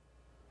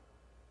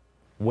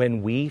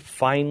when we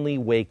finally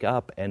wake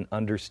up and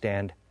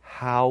understand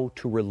how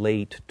to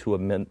relate to a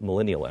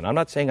millennial? And I'm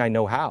not saying I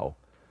know how,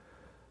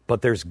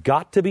 but there's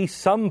got to be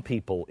some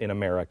people in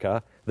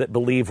America that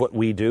believe what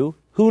we do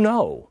who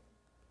know.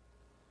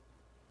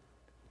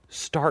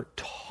 Start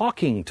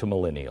talking to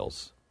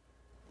millennials,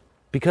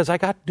 because I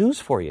got news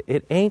for you.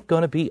 It ain't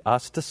going to be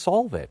us to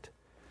solve it.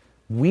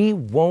 We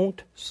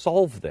won't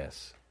solve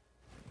this.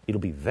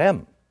 It'll be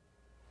them.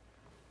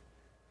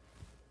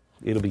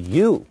 It'll be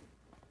you.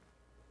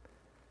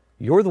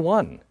 You're the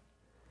one.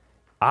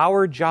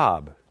 Our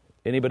job.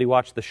 Anybody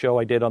watch the show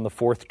I did on the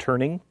fourth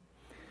turning?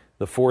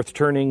 The fourth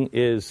turning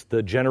is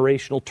the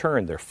generational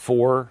turn. There are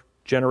 4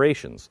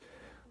 generations.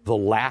 The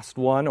last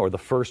one, or the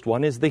first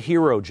one, is the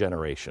hero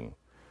generation.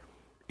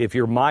 If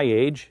you're my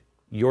age,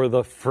 you're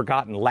the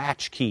forgotten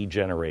latchkey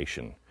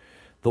generation.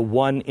 The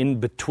one in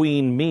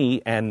between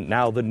me and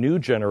now the new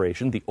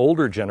generation, the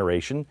older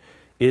generation,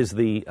 is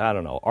the,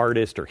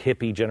 artist or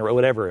hippie generation,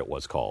 whatever it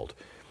was called.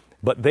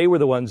 But they were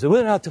the ones that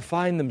went out to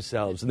find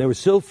themselves, and they were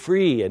so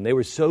free, and they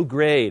were so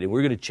great, and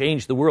we're going to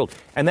change the world.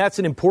 And that's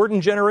an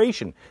important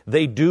generation.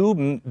 They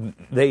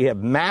have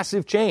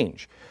massive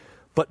change.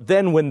 But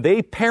then when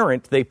they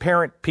parent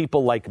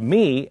people like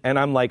me, and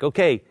I'm like,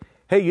 okay,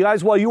 hey, you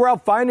guys, while you were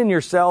out finding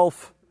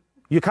yourself,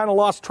 you kind of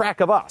lost track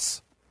of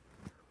us.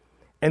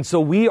 And so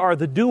we are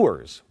the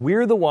doers.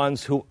 We're the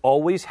ones who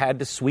always had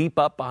to sweep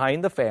up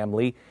behind the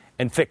family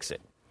and fix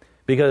it.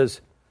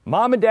 Because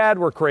mom and dad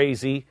were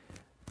crazy,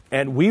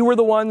 and we were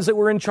the ones that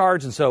were in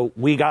charge, and so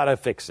we got to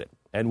fix it,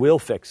 and we'll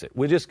fix it.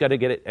 We just got to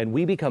get it, and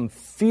we become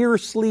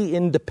fiercely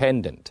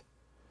independent.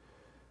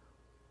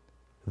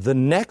 The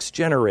next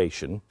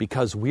generation,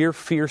 because we're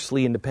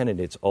fiercely independent,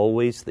 it's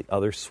always the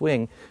other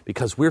swing,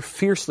 because we're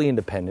fiercely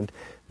independent,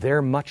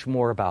 they're much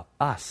more about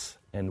us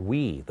and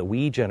we, the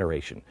we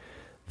generation.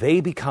 They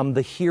become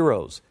the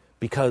heroes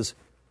because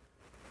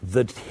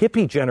the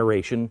hippie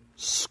generation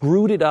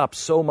screwed it up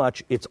so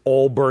much it's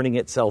all burning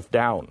itself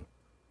down.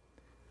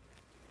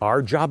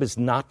 Our job is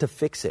not to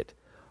fix it.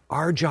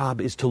 Our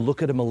job is to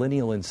look at a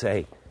millennial and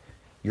say,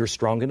 you're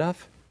strong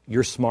enough,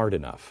 you're smart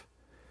enough.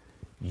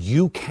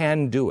 You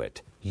can do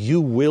it.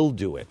 You will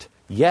do it.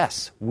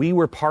 Yes, we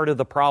were part of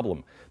the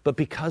problem, but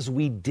because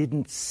we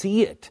didn't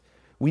see it,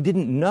 we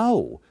didn't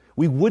know,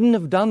 we wouldn't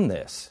have done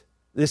this.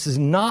 This is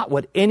not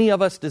what any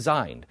of us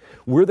designed.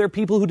 Were there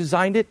people who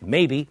designed it?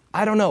 Maybe.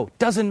 I don't know.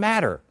 Doesn't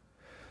matter.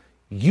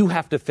 You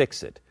have to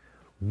fix it.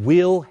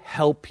 We'll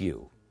help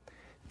you.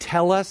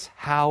 Tell us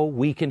how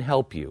we can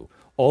help you.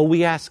 All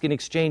we ask in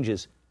exchange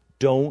is,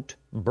 don't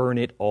burn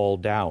it all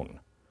down.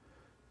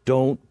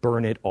 Don't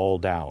burn it all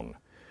down.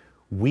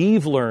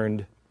 We've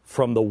learned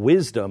from the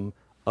wisdom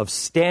of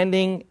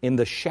standing in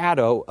the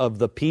shadow of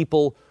the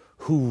people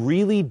who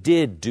really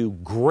did do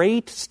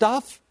great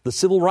stuff, the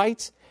civil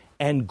rights,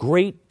 and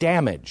great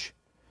damage.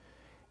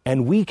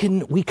 And we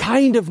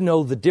kind of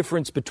know the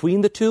difference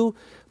between the two,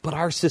 but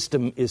our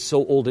system is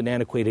so old and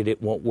antiquated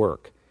it won't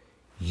work.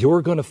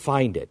 You're going to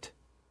find it.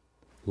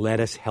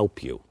 Let us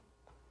help you.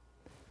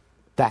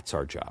 That's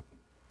our job.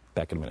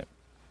 Back in a minute.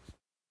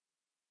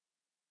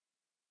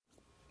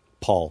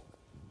 Paul.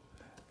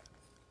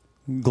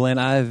 Glenn,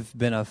 I've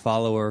been a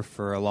follower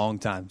for a long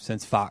time,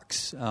 since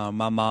Fox.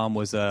 My mom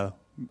was a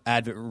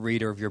avid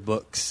reader of your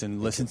books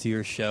and listened to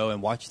your show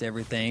and watched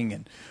everything.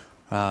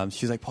 And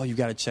she was like, Paul, you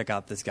got to check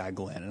out this guy,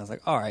 Glenn. And I was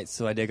like, all right.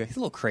 So I did. He's a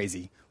little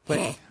crazy,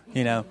 but,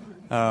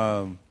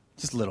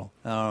 just a little.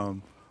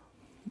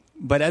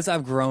 But as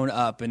I've grown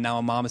up and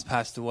now my mom has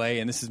passed away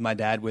and this is my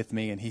dad with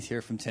me and he's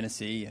here from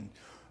Tennessee. And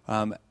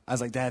I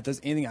was like, Dad, if there's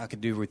anything I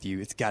could do with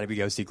you, it's got to be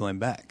go see Glenn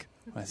Beck.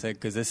 I said,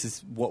 because this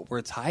is what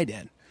we're tied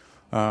in.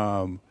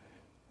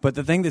 But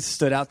the thing that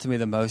stood out to me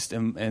the most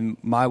in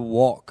my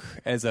walk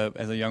as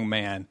a young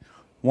man,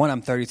 one,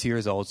 I'm 32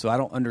 years old, so I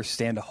don't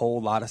understand a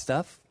whole lot of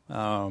stuff.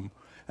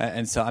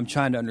 And so I'm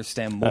trying to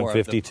understand more. I'm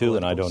 52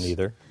 and I don't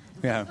either.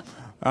 Yeah.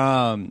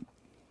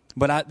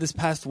 But this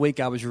past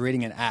week I was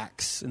reading in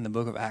Acts, in the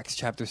book of Acts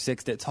chapter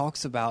 6, that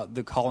talks about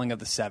the calling of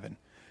the seven.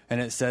 And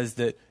it says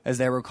that as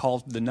they were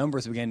called, the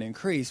numbers began to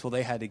increase. Well,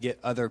 they had to get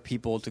other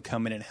people to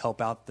come in and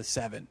help out the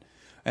seven.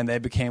 And they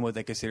became what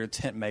they considered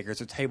tent makers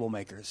or table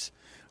makers.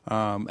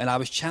 And I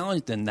was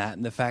challenged in that,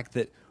 and the fact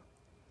that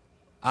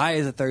I,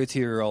 as a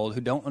 32-year-old who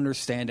don't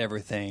understand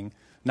everything,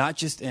 not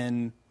just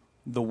in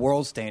the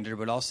world standard,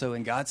 but also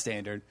in God's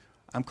standard,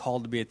 I'm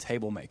called to be a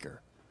table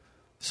maker.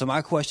 So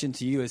my question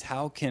to you is,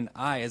 how can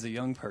I, as a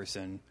young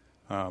person,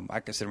 I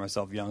consider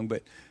myself young,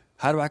 but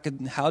how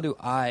do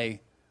I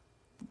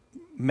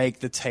make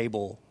the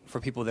table for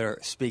people that are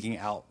speaking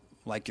out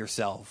like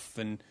yourself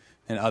and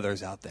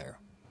others out there?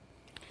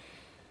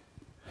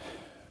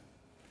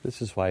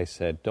 This is why I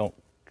said, don't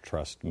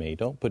trust me.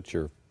 Don't put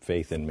your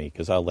faith in me,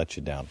 because I'll let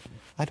you down.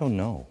 I don't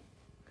know.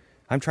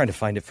 I'm trying to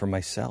find it for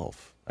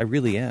myself. I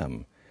really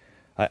am.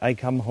 I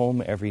come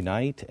home every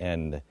night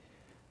and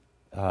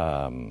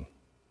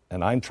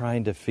I'm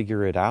trying to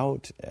figure it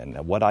out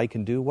and what I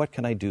can do. What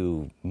can I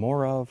do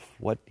more of?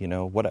 What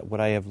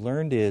I have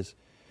learned is,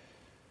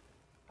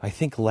 I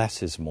think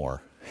less is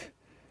more.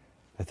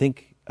 I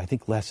think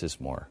less is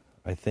more.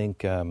 I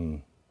think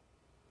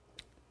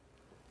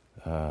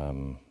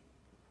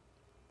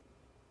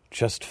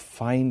just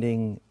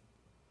finding,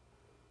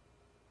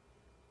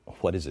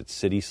 what is it,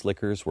 City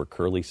Slickers, where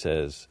Curly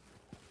says,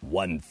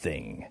 one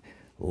thing.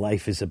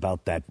 Life is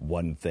about that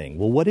one thing.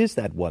 Well, what is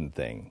that one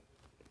thing?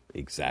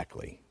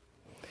 Exactly.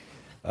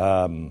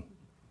 Finding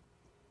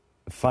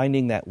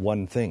that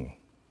one thing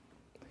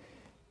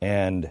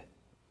and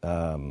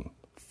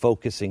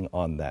focusing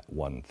on that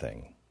one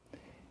thing.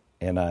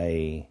 And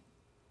I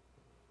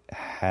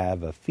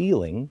have a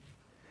feeling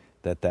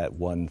that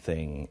one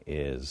thing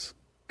is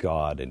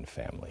God and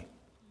family.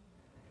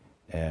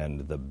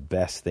 And the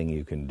best thing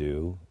you can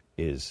do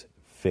is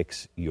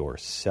fix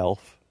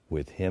yourself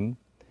with Him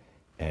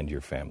and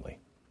your family.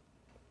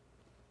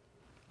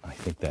 I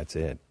think that's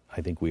it.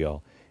 I think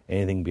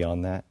anything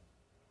beyond that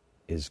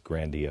is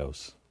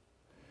grandiose.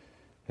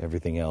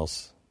 Everything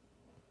else,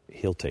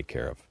 He'll take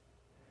care of.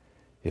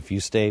 If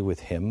you stay with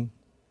Him,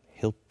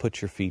 He'll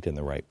put your feet in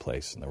the right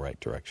place, in the right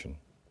direction.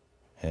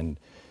 And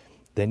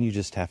then you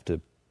just have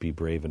to be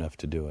brave enough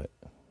to do it.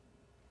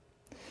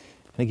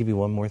 Can I give you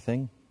one more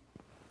thing?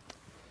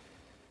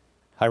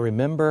 I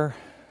remember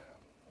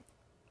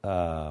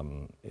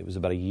it was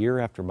about a year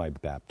after my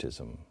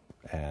baptism,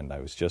 and I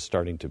was just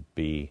starting to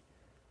be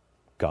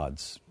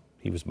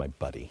he was my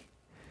buddy.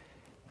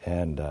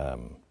 And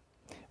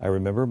I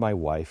remember my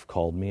wife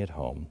called me at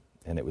home,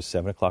 and it was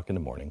 7 o'clock in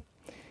the morning,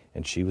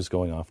 and she was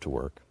going off to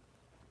work.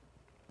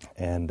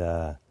 And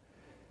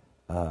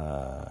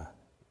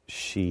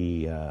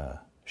she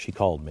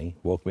called me,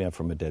 woke me up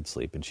from a dead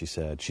sleep, and she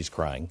said, she's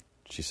crying.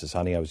 She says,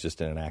 honey, I was just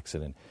in an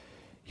accident.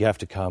 You have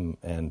to come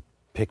and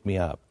pick me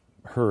up.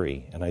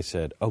 Hurry. And I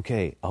said,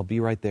 okay, I'll be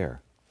right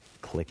there.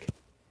 Click.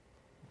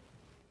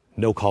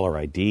 No caller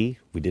ID.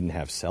 We didn't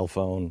have cell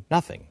phone.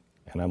 Nothing.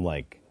 And I'm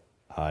like,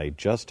 I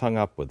just hung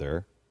up with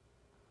her,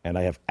 and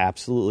I have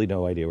absolutely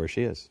no idea where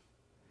she is.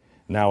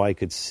 Now, I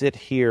could sit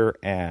here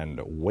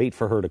and wait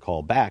for her to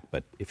call back,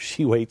 but if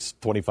she waits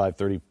 25,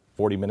 30,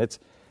 40 minutes,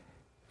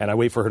 and I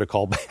wait for her to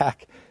call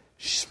back,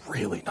 she's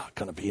really not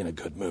going to be in a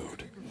good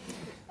mood.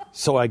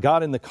 So I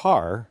got in the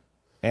car,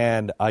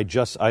 and I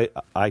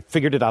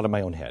figured it out in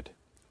my own head.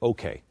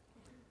 Okay.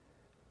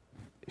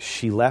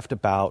 She left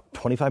about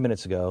 25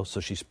 minutes ago, so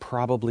she's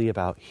probably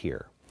about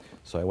here.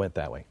 So I went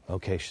that way.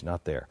 Okay, she's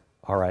not there.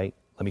 All right,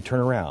 let me turn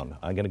around.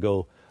 I'm going to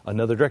go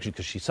another direction,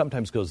 because she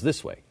sometimes goes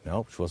this way.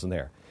 No, she wasn't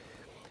there.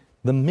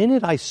 The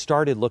minute I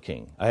started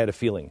looking, I had a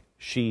feeling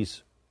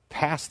she's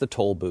past the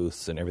toll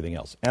booths and everything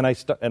else. And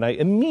I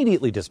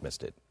immediately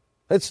dismissed it.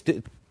 It's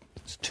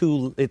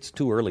too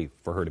early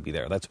for her to be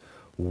there. That's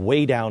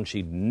way down.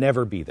 She'd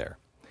never be there.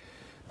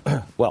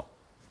 Well,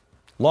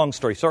 long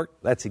story short,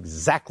 that's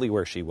exactly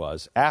where she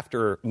was.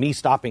 After me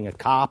stopping a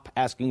cop,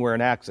 asking where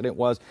an accident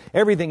was,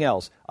 everything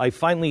else, I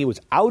finally was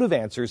out of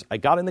answers. I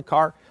got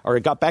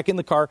back in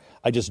the car.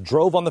 I just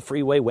drove on the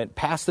freeway, went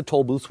past the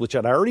toll booths, which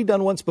I'd already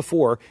done once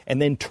before,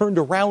 and then turned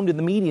around in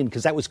the median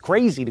because that was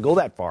crazy to go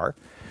that far.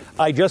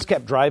 I just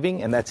kept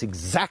driving, and that's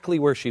exactly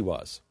where she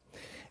was.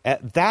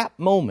 At that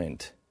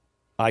moment,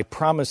 I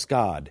promised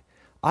God,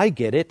 I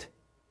get it.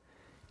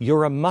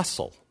 You're a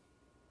muscle.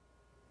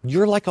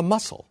 You're like a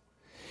muscle.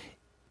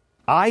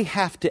 I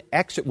have to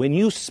when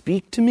you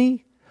speak to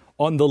me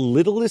on the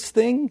littlest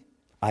thing,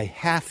 I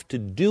have to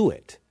do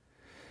it.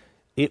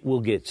 It will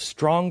get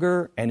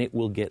stronger and it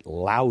will get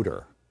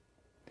louder.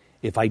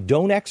 If I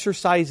don't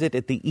exercise it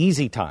at the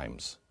easy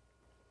times,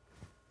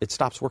 it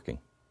stops working.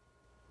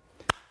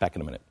 Back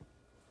in a minute.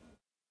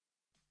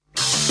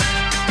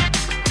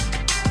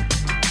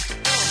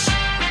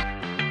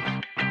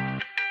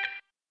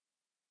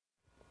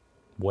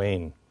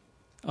 Wayne.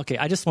 Okay,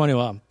 I just want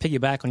to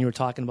piggyback when you were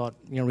talking about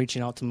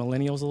reaching out to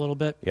millennials a little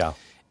bit. Yeah.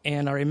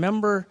 And I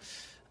remember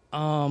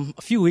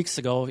a few weeks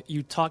ago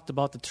you talked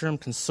about the term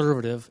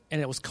conservative, and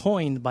it was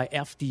coined by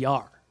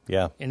FDR.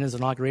 Yeah. In his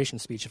inauguration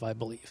speech, if I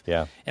believe.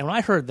 Yeah. And when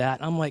I heard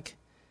that, I'm like,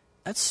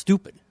 that's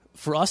stupid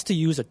for us to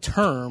use a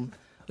term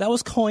that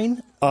was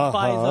coined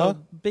by the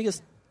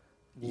biggest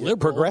liberal,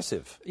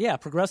 progressive. Yeah,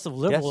 progressive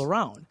liberal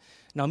around.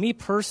 Now, me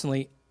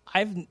personally,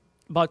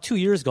 about 2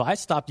 years ago, I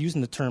stopped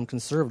using the term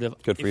conservative.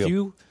 Good for you. If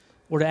you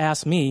were to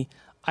ask me,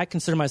 I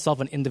consider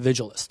myself an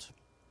individualist.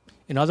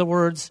 In other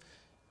words,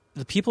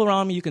 the people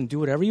around me, you can do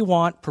whatever you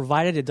want,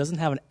 provided it doesn't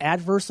have an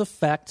adverse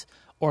effect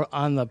or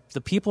on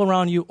the people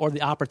around you or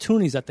the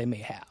opportunities that they may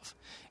have.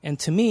 And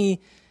to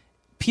me,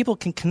 people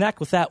can connect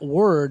with that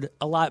word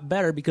a lot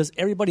better because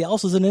everybody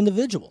else is an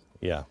individual.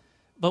 Yeah.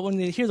 But when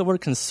they hear the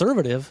word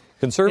conservative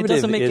it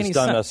doesn't make any sense. Conservative has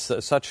done us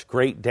such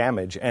great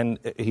damage. And,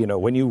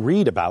 when you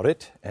read about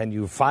it and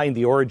you find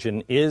the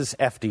origin is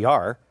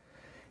FDR,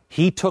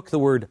 he took the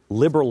word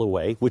liberal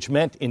away, which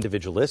meant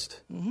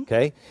individualist,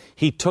 okay?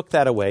 He took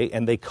that away,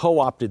 and they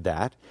co-opted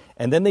that.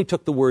 And then they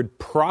took the word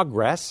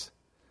progress,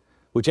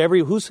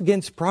 who's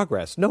against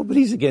progress?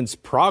 Nobody's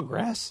against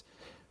progress.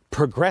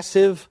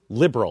 Progressive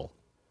liberal.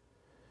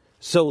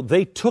 So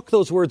they took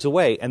those words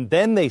away, and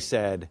then they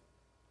said,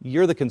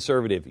 you're the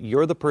conservative.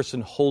 You're the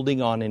person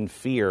holding on in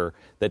fear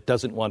that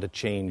doesn't want to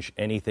change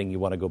anything. You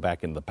want to go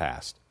back in the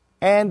past.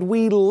 And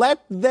we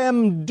let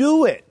them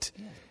do it.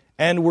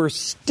 And we're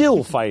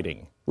still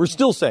fighting. We're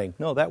still saying,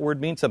 no, that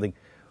word means something.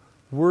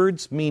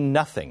 Words mean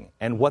nothing.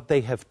 And what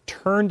they have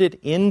turned it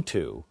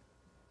into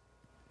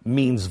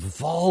means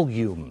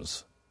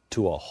volumes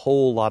to a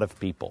whole lot of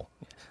people.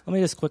 Let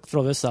me just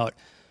throw this out.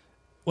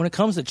 When it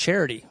comes to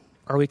charity,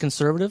 are we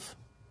conservative?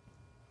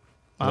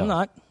 I'm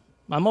not.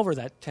 I'm over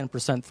that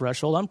 10%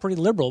 threshold. I'm pretty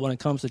liberal when it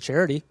comes to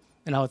charity.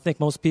 And I would think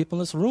most people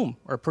in this room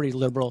are pretty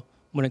liberal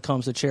when it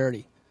comes to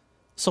charity.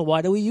 So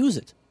why do we use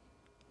it?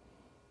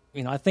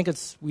 I think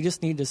we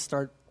just need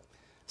to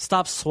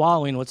stop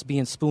swallowing what's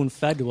being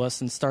spoon-fed to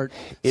us and start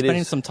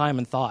spending some time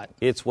and thought.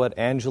 It's what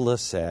Angela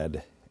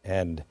said,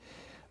 and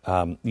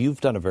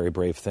you've done a very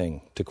brave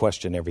thing to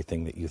question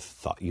everything that you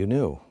thought you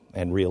knew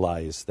and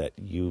realize that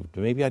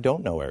maybe I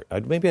don't know.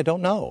 Maybe I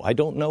don't know. I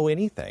don't know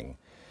anything.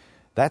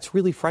 That's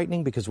really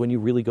frightening because when you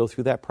really go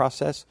through that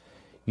process,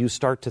 you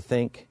start to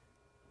think,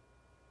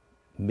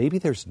 maybe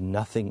there's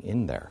nothing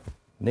in there.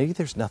 Maybe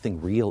there's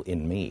nothing real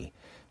in me.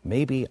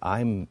 Maybe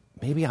I'm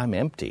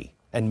empty,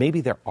 and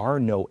maybe there are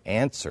no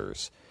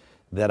answers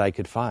that I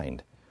could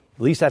find.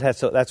 At least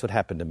that's what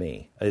happened to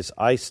me.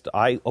 I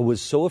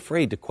was so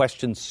afraid to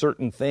question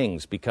certain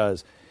things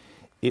because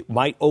it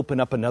might open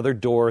up another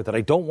door that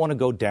I don't want to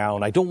go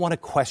down. I don't want to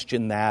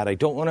question that.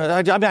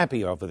 I'm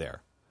happy over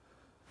there.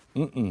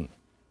 Open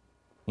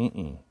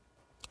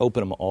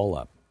them all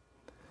up.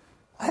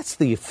 That's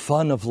the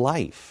fun of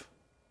life.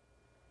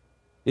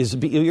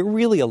 You're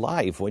really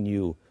alive when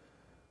you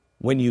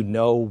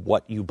know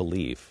what you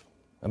believe.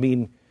 I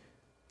mean,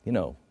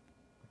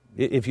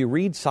 if you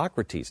read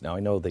Socrates, now I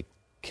know they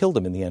killed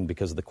him in the end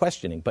because of the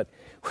questioning, but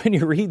when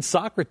you read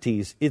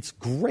Socrates, it's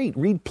great.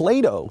 Read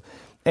Plato,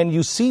 and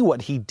you see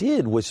what he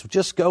did was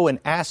just go and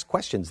ask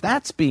questions.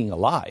 That's being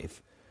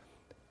alive.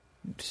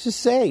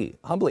 Just say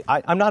humbly,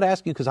 I'm not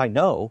asking you because I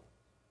know.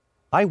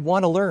 I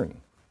want to learn.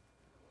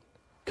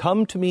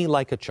 Come to me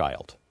like a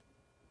child.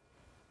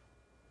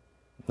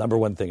 Number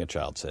one thing a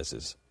child says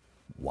is,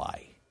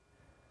 why?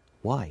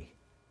 Why?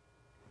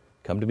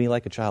 Come to me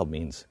like a child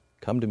means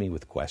come to me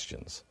with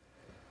questions.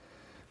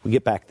 We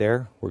get back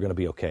there, we're going to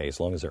be okay as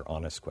long as they're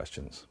honest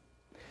questions.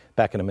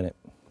 Back in a minute.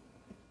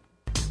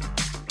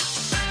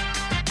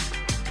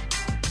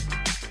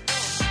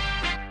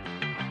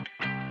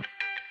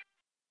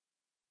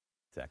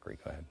 Zachary,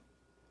 go ahead.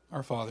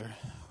 Our Father,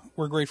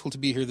 we're grateful to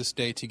be here this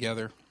day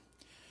together.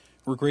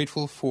 We're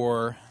grateful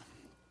for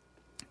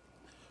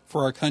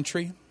our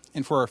country,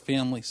 and for our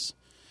families,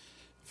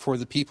 for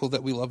the people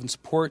that we love and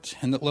support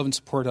and that love and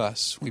support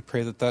us. We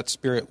pray that that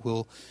Spirit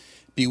will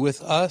be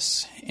with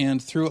us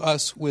and through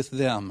us with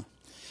them.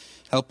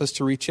 Help us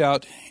to reach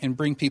out and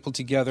bring people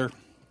together.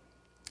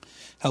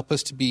 Help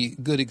us to be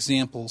good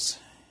examples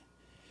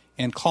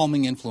and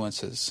calming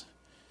influences.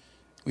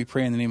 We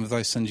pray in the name of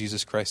thy Son,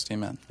 Jesus Christ.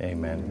 Amen.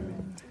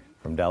 Amen.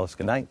 From Dallas,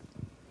 good night.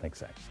 Thanks,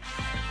 Zach.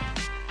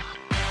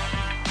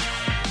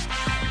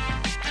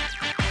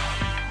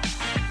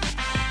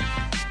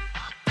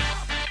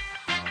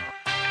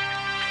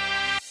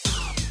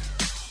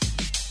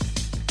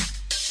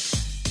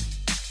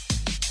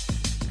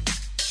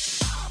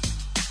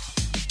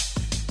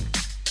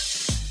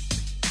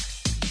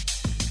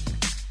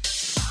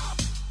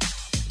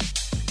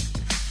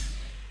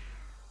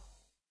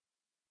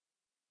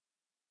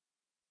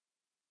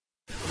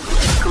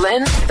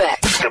 Glenn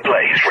Beck.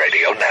 TheBlaze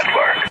Radio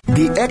Network.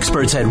 The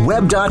experts at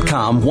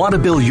Web.com want to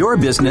build your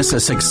business a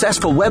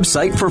successful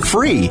website for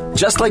free,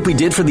 just like we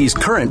did for these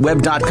current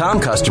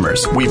Web.com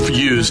customers. We've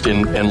used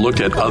and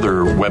looked at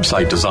other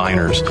website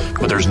designers,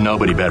 but there's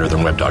nobody better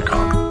than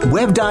Web.com.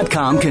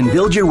 Web.com can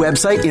build your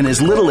website in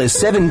as little as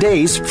 7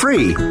 days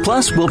free.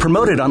 Plus, we'll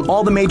promote it on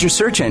all the major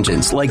search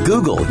engines like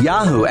Google,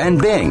 Yahoo, and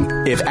Bing.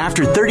 If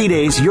after 30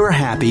 days you're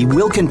happy,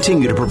 we'll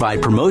continue to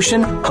provide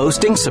promotion,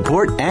 hosting,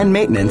 support, and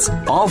maintenance,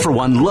 all for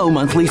one low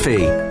monthly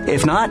fee.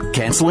 If not,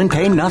 cancel and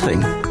pay nothing.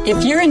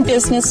 If you're in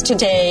business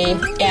today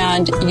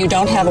and you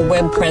don't have a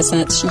web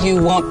presence,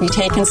 you won't be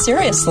taken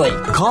seriously.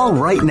 Call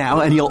right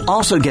now and you'll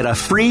also get a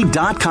free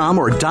 .com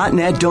or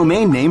 .net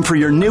domain name for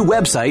your new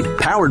website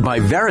powered by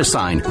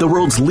VeriSign, the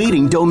world's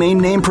leading domain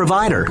name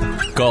provider.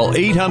 Call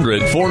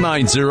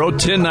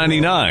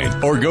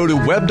 800-490-1099 or go to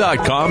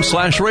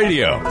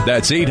web.com/radio.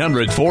 That's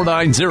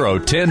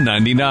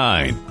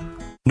 800-490-1099.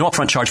 No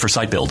upfront charge for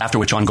site build, after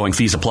which ongoing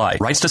fees apply.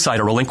 Rights to site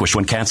are relinquished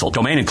when canceled.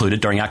 Domain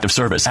included during active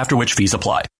service, after which fees apply.